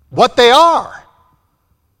what they are.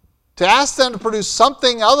 To ask them to produce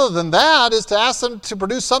something other than that is to ask them to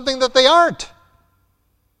produce something that they aren't.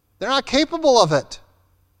 They're not capable of it.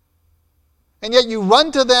 And yet you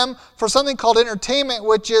run to them for something called entertainment,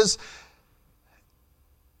 which is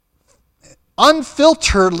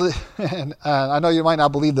unfiltered, and I know you might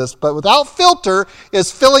not believe this, but without filter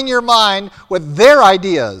is filling your mind with their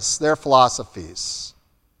ideas, their philosophies.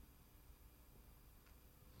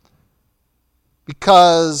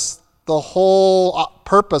 Because the whole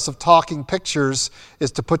purpose of talking pictures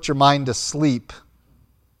is to put your mind to sleep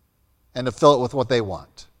and to fill it with what they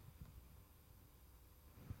want.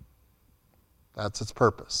 That's its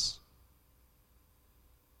purpose.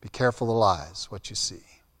 Be careful of the lies, what you see.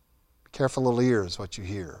 Be careful of the ears, what you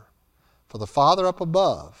hear. For the Father up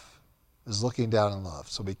above is looking down in love,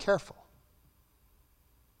 so be careful.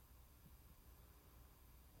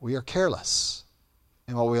 We are careless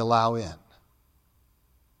in what we allow in.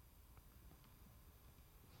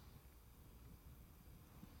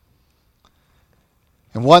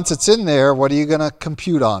 And once it's in there, what are you going to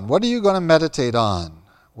compute on? What are you going to meditate on?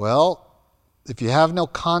 Well, if you have no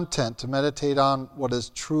content to meditate on what is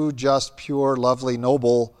true, just, pure, lovely,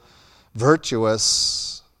 noble,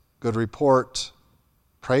 virtuous, good report,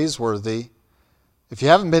 praiseworthy, if you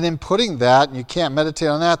haven't been inputting that and you can't meditate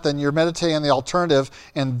on that, then you're meditating on the alternative,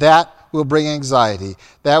 and that will bring anxiety.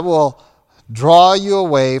 That will draw you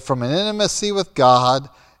away from an intimacy with God.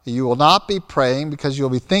 You will not be praying because you'll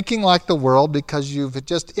be thinking like the world because you've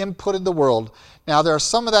just inputted the world. Now, there are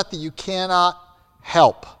some of that you cannot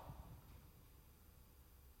help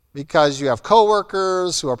because you have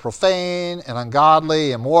coworkers who are profane and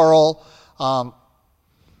ungodly, immoral.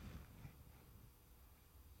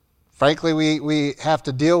 Frankly, we have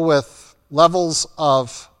to deal with levels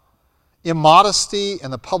of immodesty in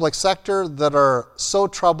the public sector that are so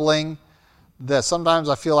troubling that sometimes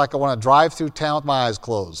I feel like I want to drive through town with my eyes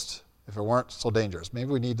closed. if it weren't so dangerous.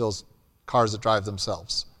 Maybe we need those cars that drive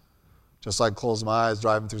themselves. Just so I can close my eyes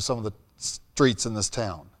driving through some of the streets in this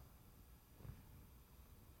town.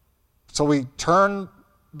 So we turn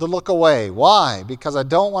the look away. Why? Because I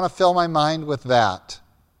don't want to fill my mind with that.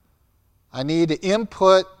 I need to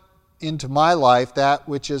input into my life that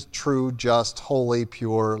which is true, just, holy,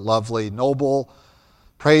 pure, lovely, noble,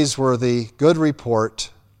 praiseworthy, good report,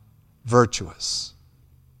 virtuous.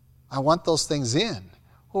 I want those things in.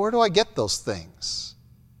 Well, where do I get those things?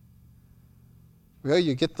 Well,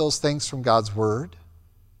 you get those things from God's Word.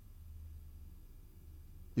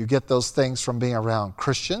 You get those things from being around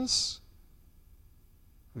Christians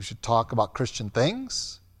who should talk about Christian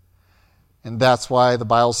things. And that's why the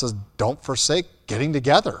Bible says, don't forsake getting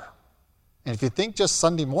together. And if you think just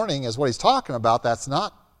Sunday morning is what he's talking about, that's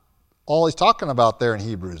not all he's talking about there in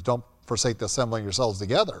Hebrews. Don't forsake the assembling yourselves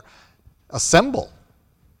together. Assemble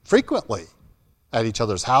frequently at each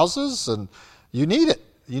other's houses, and you need it.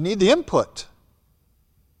 You need the input.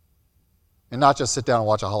 And not just sit down and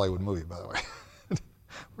watch a Hollywood movie, by the way.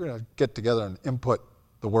 We're going to get together and input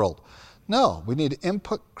the world. No, we need to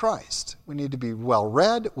input Christ. We need to be well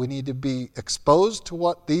read. We need to be exposed to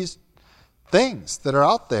what these things that are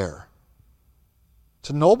out there,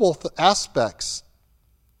 to noble aspects,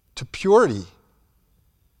 to purity.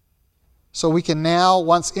 So we can now,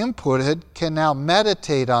 once inputted, can now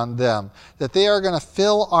meditate on them, that they are going to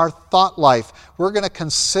fill our thought life. We're going to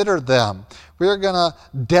consider them. We're going to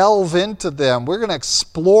delve into them. We're going to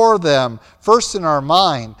explore them first in our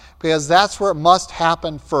mind, because that's where it must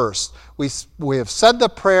happen first. We have said the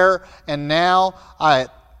prayer, and now,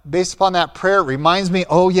 based upon that prayer, it reminds me,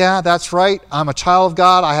 oh yeah, that's right, I'm a child of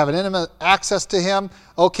God, I have an intimate access to Him.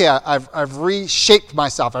 Okay, I've reshaped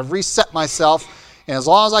myself, I've reset myself, and as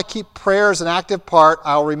long as I keep prayer as an active part,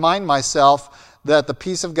 I'll remind myself that the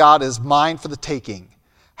peace of God is mine for the taking.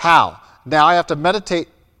 How? Now I have to meditate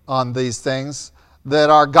on these things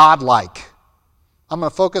that are godlike. I'm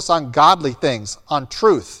going to focus on godly things, on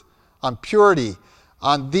truth, on purity,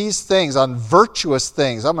 on these things, on virtuous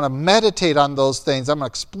things. I'm going to meditate on those things. I'm going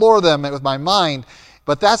to explore them with my mind.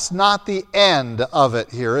 But that's not the end of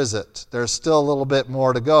it here, is it? There's still a little bit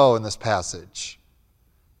more to go in this passage.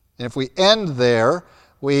 And if we end there,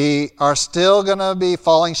 we are still going to be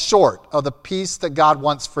falling short of the peace that God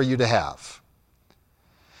wants for you to have.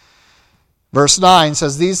 Verse 9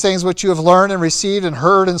 says, these things which you have learned and received and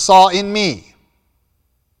heard and saw in me.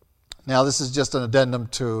 Now, this is just an addendum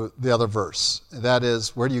to the other verse. That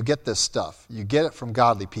is, where do you get this stuff? You get it from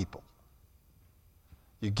godly people.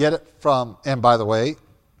 You get it from, and by the way,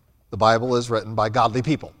 the Bible is written by godly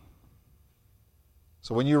people.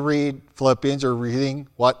 So when you read Philippians, you're reading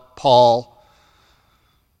what Paul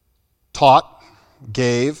taught,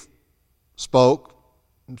 gave, spoke,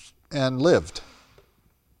 and lived.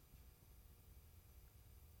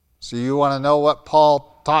 So you want to know what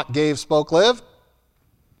Paul taught, gave, spoke, lived?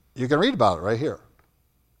 You can read about it right here.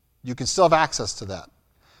 You can still have access to that.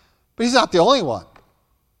 But he's not the only one.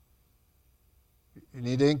 You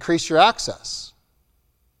need to increase your access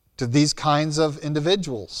to these kinds of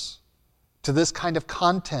individuals, to this kind of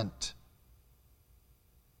content.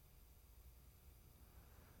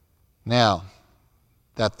 Now,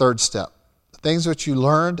 that third step. The things which you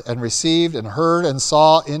learned and received and heard and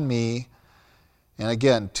saw in me, and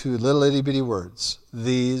again, two little itty-bitty words,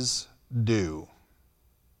 these do.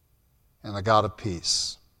 And the God of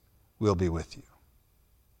peace will be with you.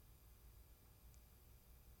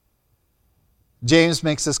 James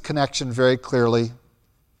makes this connection very clearly.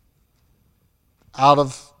 Out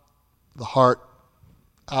of the heart,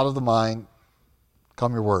 out of the mind,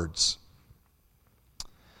 come your words.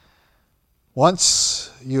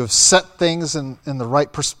 Once you have set things in the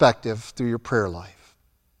right perspective through your prayer life.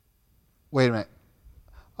 Wait a minute.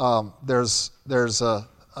 There's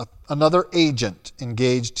another agent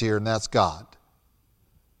engaged here, and that's God.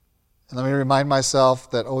 And let me remind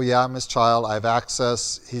myself that, oh yeah, I'm His child. I have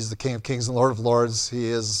access. He's the King of Kings and Lord of Lords. He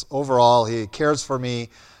is overall. He cares for me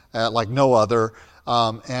like no other,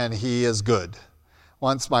 and He is good.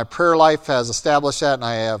 Once my prayer life has established that, and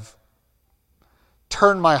I have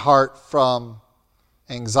turned my heart from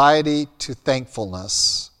anxiety to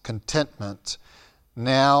thankfulness, contentment,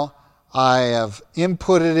 now I have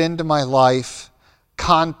inputted into my life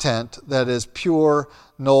content that is pure,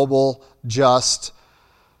 noble, just,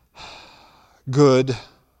 good,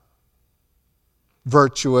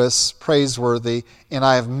 virtuous, praiseworthy, and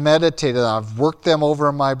I have meditated, I've worked them over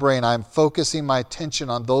in my brain. I'm focusing my attention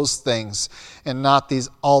on those things and not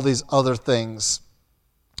all these other things.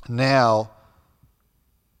 Now,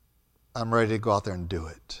 I'm ready to go out there and do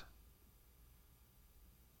it.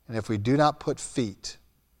 And if we do not put feet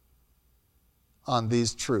on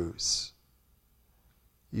these truths,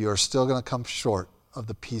 you are still going to come short of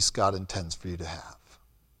the peace God intends for you to have.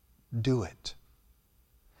 Do it.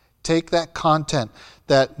 Take that content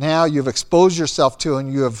that now you've exposed yourself to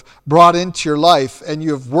and you have brought into your life and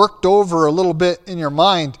you have worked over a little bit in your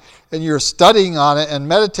mind and you're studying on it and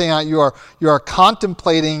meditating on it. You are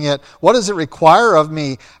contemplating it. What does it require of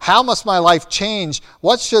me? How must my life change?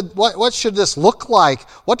 What should this look like?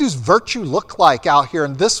 What does virtue look like out here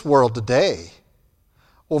in this world today?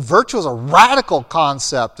 Well, virtue is a radical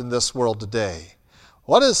concept in this world today.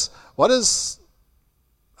 What does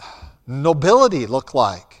nobility look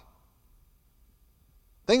like?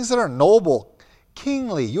 Things that are noble,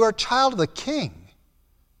 kingly. You are a child of the king.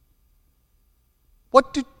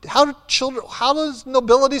 How is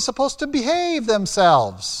nobility supposed to behave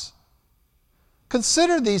themselves?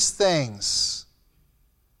 Consider these things.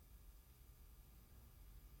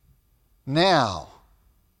 Now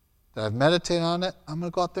that I've meditated on it, I'm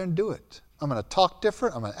going to go out there and do it. I'm going to talk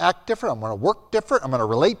different. I'm going to act different. I'm going to work different. I'm going to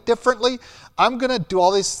relate differently. I'm going to do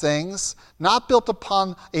all these things, not built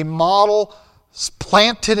upon a model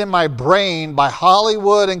planted in my brain by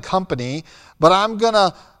Hollywood and company, but I'm going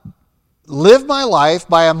to live my life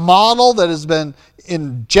by a model that has been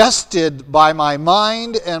ingested by my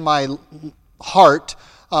mind and my heart,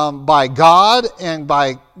 by God and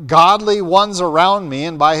by godly ones around me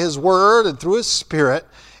and by His Word and through His Spirit.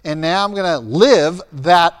 And now I'm going to live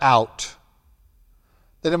that out.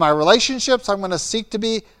 That in my relationships, I'm going to seek to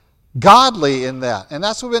be godly in that. And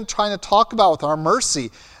that's what we've been trying to talk about with our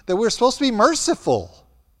mercy, that we're supposed to be merciful.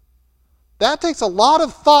 That takes a lot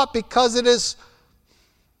of thought because it is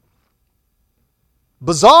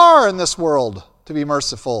bizarre in this world to be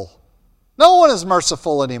merciful. No one is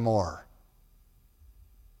merciful anymore.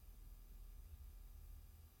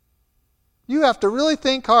 You have to really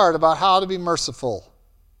think hard about how to be merciful.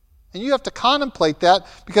 And you have to contemplate that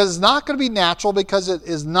because it's not going to be natural, because it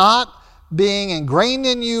is not being ingrained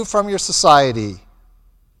in you from your society.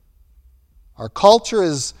 Our culture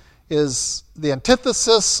is the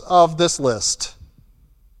antithesis of this list.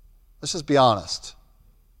 Let's just be honest.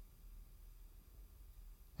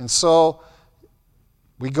 And so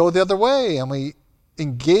we go the other way and we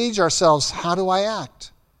engage ourselves. How do I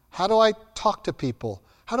act? How do I talk to people?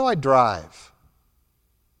 How do I drive?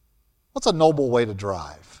 What's a noble way to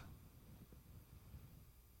drive?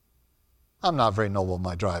 I'm not very noble in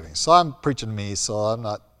my driving, so I'm preaching to me, so I'm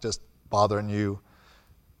not just bothering you.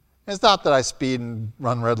 It's not that I speed and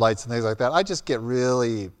run red lights and things like that. I just get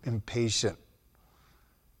really impatient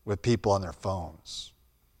with people on their phones,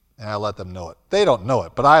 and I let them know it. They don't know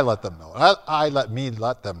it, but I let them know it. I let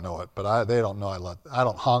them know it, but they don't know I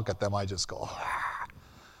don't honk at them. I just go, ah.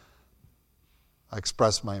 I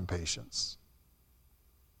express my impatience.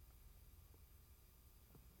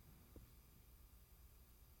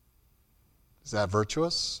 Is that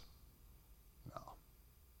virtuous? No.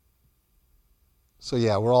 So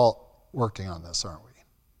yeah, we're all working on this, aren't we?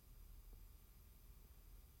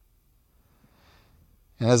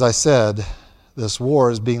 And as I said, this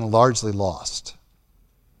war is being largely lost.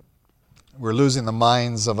 We're losing the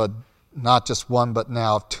minds of not just one, but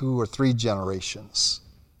now 2 or 3 generations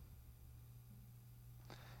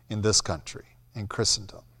in this country, in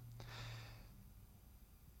Christendom.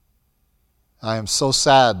 I am so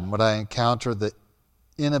sad when I encounter the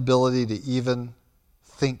inability to even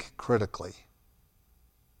think critically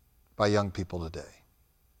by young people today.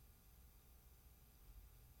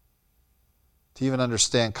 To even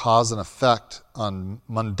understand cause and effect on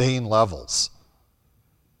mundane levels.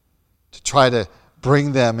 To try to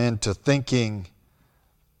bring them into thinking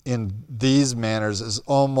in these manners is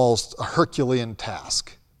almost a Herculean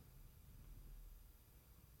task.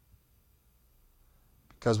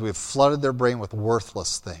 Because we've flooded their brain with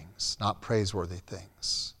worthless things, not praiseworthy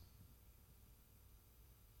things.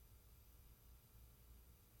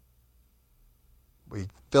 We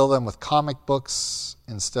fill them with comic books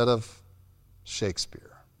instead of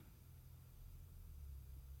Shakespeare.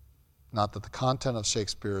 Not that the content of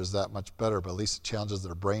Shakespeare is that much better, but at least it challenges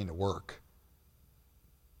their brain to work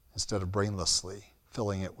instead of brainlessly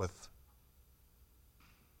filling it with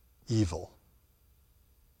evil.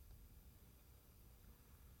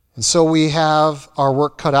 And so we have our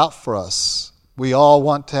work cut out for us. We all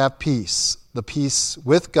want to have peace. The peace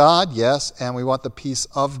with God, yes, and we want the peace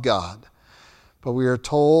of God. But we are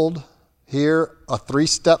told here a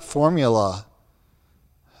 3-step formula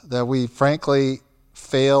that we frankly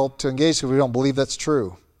fail to engage because we don't believe that's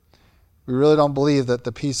true. We really don't believe that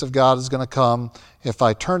the peace of God is going to come if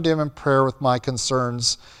I turn to Him in prayer with my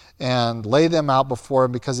concerns and lay them out before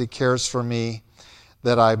Him because He cares for me.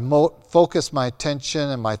 that I focus my attention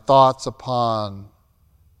and my thoughts upon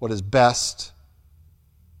what is best,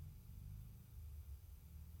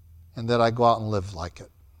 and that I go out and live like it.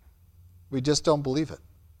 We just don't believe it.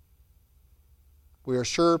 We are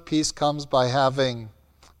sure peace comes by having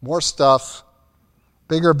more stuff,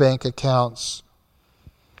 bigger bank accounts,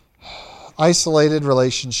 isolated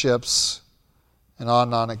relationships, and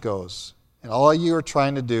on it goes. And all you are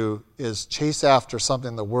trying to do is chase after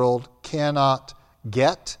something the world cannot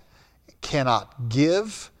get, cannot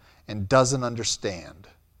give, and doesn't understand.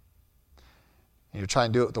 And you're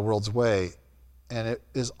trying to do it the world's way, and it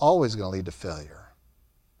is always going to lead to failure.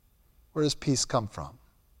 Where does peace come from?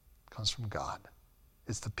 It comes from God.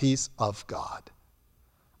 It's the peace of God.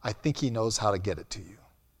 I think He knows how to get it to you.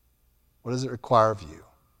 What does it require of you?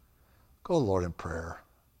 Go to the Lord in prayer.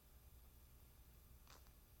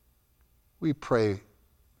 We pray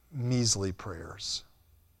measly prayers,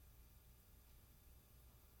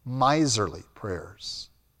 miserly prayers,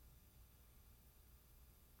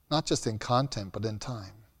 not just in content, but in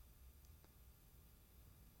time.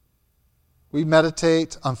 We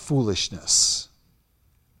meditate on foolishness.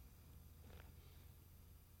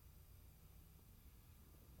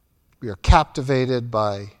 We are captivated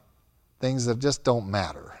by things that just don't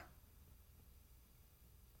matter.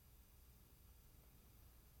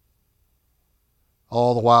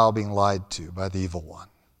 All the while being lied to by the evil one.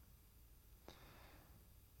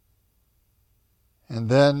 And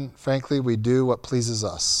then, frankly, we do what pleases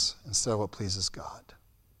us instead of what pleases God.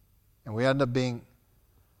 And we end up being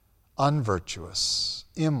unvirtuous,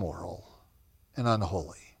 immoral, and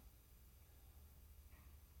unholy.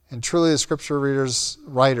 And truly the scripture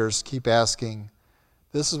writers keep asking,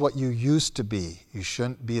 this is what you used to be. You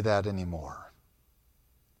shouldn't be that anymore.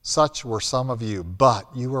 Such were some of you, but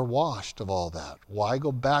you were washed of all that. Why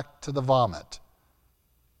go back to the vomit?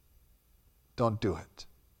 Don't do it.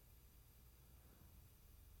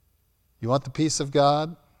 You want the peace of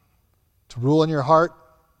God to rule in your heart?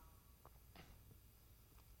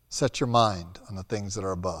 Set your mind on the things that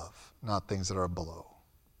are above, not things that are below.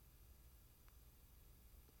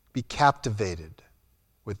 Be captivated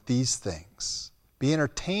with these things. Be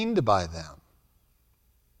entertained by them.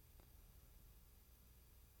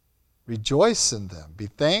 Rejoice in them. Be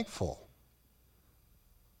thankful.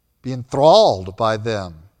 Be enthralled by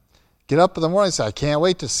them. Get up in the morning and say, I can't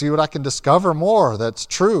wait to see what I can discover more that's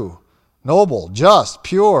true, noble, just,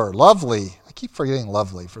 pure, lovely. I keep forgetting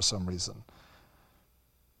lovely for some reason.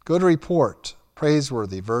 Good report,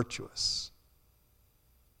 praiseworthy, virtuous.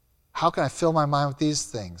 How can I fill my mind with these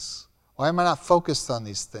things? Why am I not focused on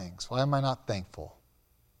these things? Why am I not thankful?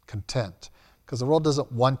 Content. Because the world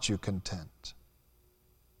doesn't want you content.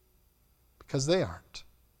 Because they aren't.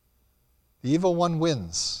 The evil one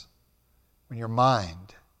wins when your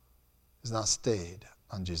mind is not stayed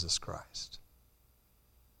on Jesus Christ.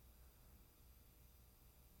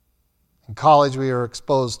 In college, we were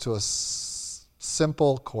exposed to a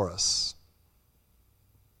simple chorus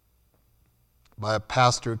by a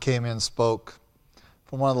pastor who came in and spoke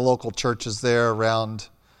from one of the local churches there around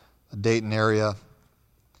the Dayton area.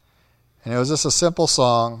 And it was just a simple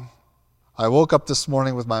song. I woke up this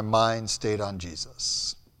morning with my mind stayed on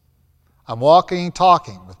Jesus. I'm walking,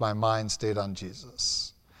 talking with my mind stayed on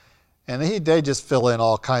Jesus. And they just fill in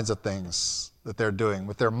all kinds of things that they're doing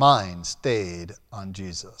with their mind stayed on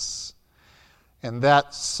Jesus. And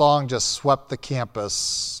that song just swept the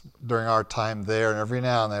campus during our time there, and every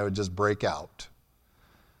now and then it would just break out.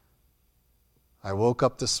 I woke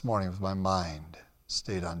up this morning with my mind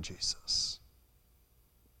stayed on Jesus.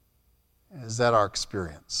 Is that our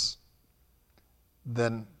experience?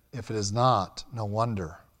 Then if it is not, no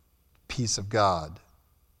wonder peace of God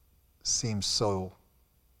seems so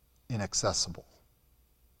inaccessible.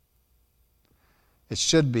 It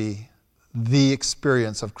should be the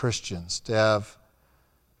experience of Christians to have,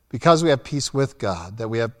 because we have peace with God, that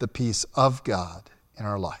we have the peace of God in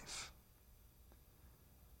our life.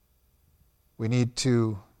 We need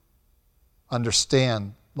to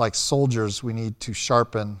understand, like soldiers, we need to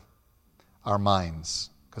sharpen our minds,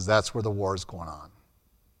 because that's where the war is going on.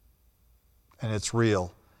 And it's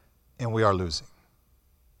real, and we are losing.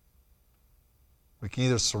 We can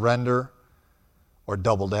either surrender or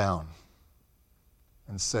double down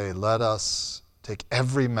and say, let us take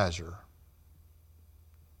every measure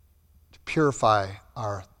to purify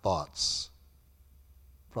our thoughts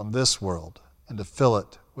from this world and to fill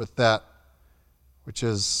it with that which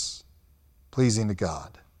is pleasing to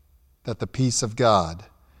God, that the peace of God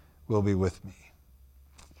will be with me.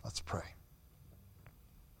 Let's pray.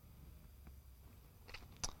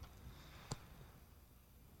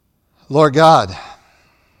 Lord God,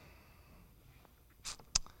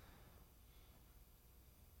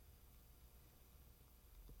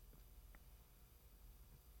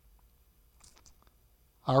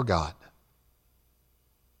 our God,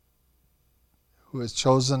 who has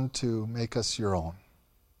chosen to make us your own.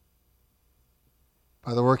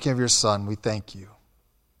 By the working of your Son, we thank you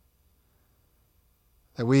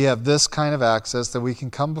that we have this kind of access, that we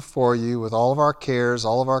can come before you with all of our cares,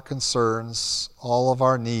 all of our concerns, all of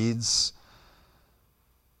our needs,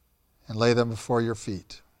 and lay them before your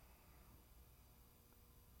feet.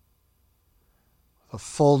 The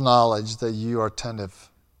full knowledge that you are attentive,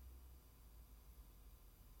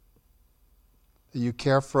 that you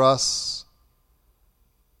care for us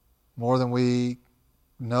more than we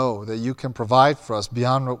know, that you can provide for us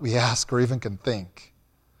beyond what we ask or even can think.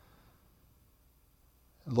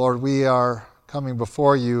 Lord, we are coming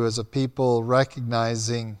before you as a people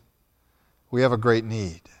recognizing we have a great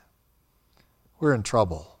need. We're in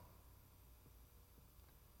trouble.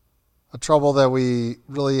 A trouble that we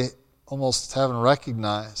really almost haven't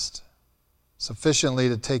recognized sufficiently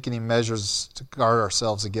to take any measures to guard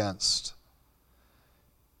ourselves against.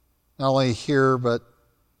 Not only here, but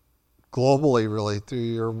globally, really,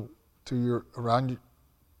 through your around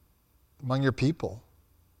among your people.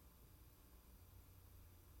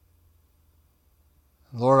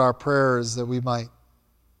 Lord, our prayer is that we might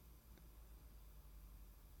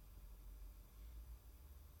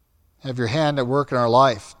have your hand at work in our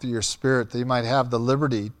life through your Spirit, that you might have the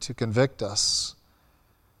liberty to convict us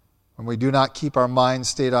when we do not keep our mind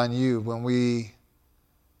stayed on you, when we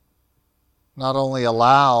not only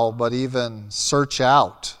allow but even search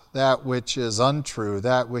out that which is untrue,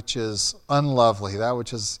 that which is unlovely, that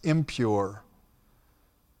which is impure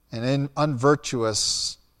and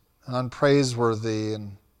unvirtuous and unpraiseworthy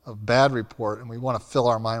and of bad report, and we want to fill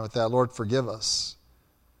our mind with that. Lord, forgive us.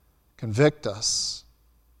 Convict us.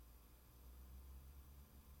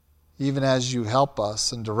 Even as you help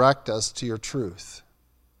us and direct us to your truth.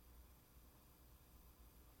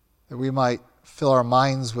 That we might fill our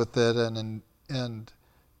minds with it and then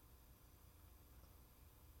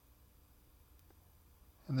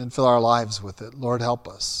fill our lives with it. Lord, help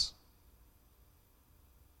us.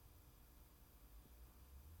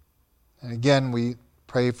 And again, we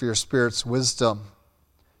pray for your Spirit's wisdom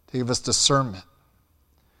to give us discernment.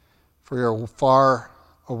 For you're far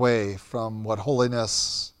away from what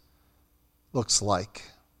holiness looks like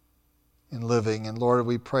in living. And Lord,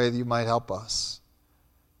 we pray that you might help us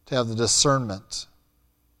to have the discernment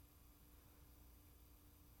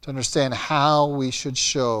to understand how we should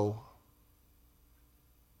show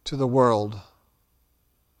to the world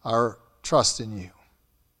our trust in you.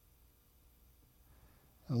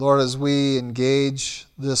 And Lord, as we engage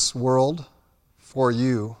this world for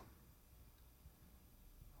you,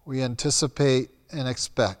 we anticipate and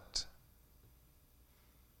expect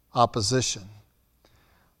opposition.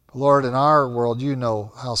 But Lord, in our world, you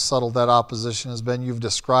know how subtle that opposition has been. You've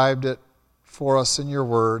described it for us in your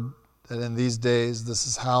word, that in these days this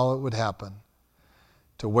is how it would happen,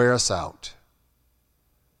 to wear us out,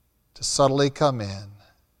 to subtly come in,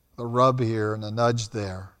 the rub here and the nudge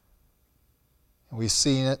there. And we've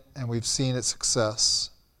seen it, and we've seen its success.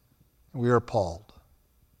 And we are appalled.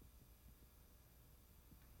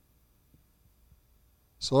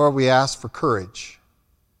 So, Lord, we ask for courage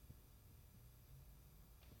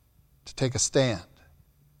to take a stand.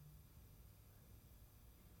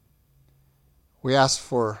 We ask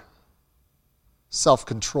for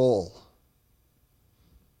self-control,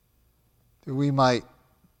 that we might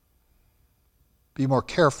be more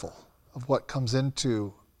careful of what comes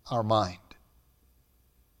into our mind.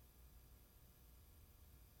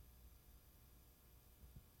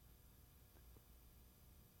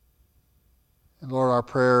 And Lord, our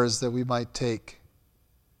prayer is that we might take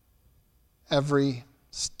every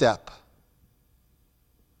step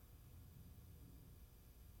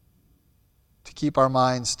to keep our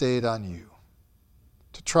minds stayed on you,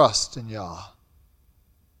 to trust in Yah.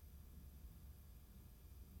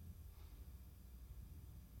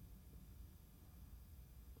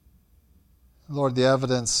 Lord, the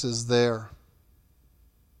evidence is there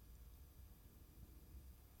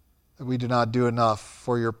that we do not do enough,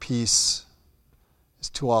 for your peace is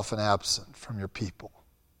too often absent from your people.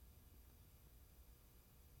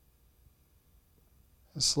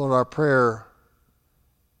 And so, Lord, our prayer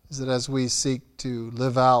is that as we seek to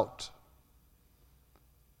live out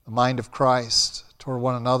the mind of Christ toward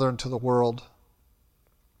one another and to the world,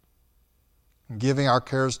 and giving our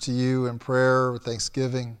cares to you in prayer with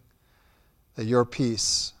thanksgiving, that your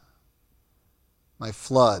peace might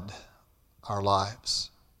flood our lives,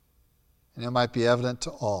 and it might be evident to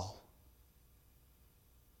all.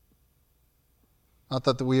 Not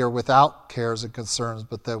that we are without cares and concerns,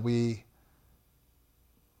 but that we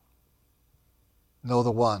know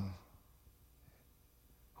the one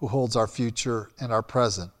who holds our future and our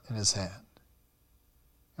present in his hand.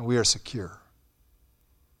 And we are secure.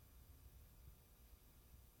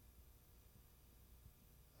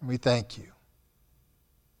 And we thank you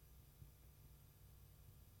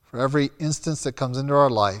for every instance that comes into our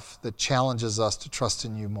life that challenges us to trust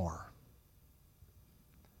in you more.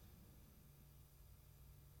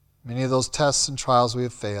 Many of those tests and trials we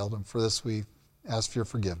have failed, and for this we ask for your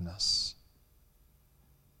forgiveness.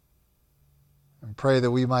 And pray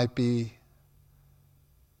that we might be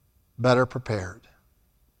better prepared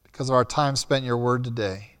because of our time spent in your word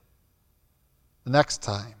today. The next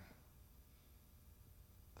time,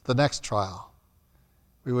 the next trial,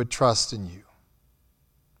 we would trust in you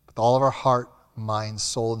with all of our heart, mind,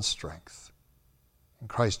 soul, and strength. In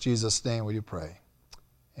Christ Jesus' name we do pray.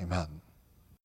 Amen.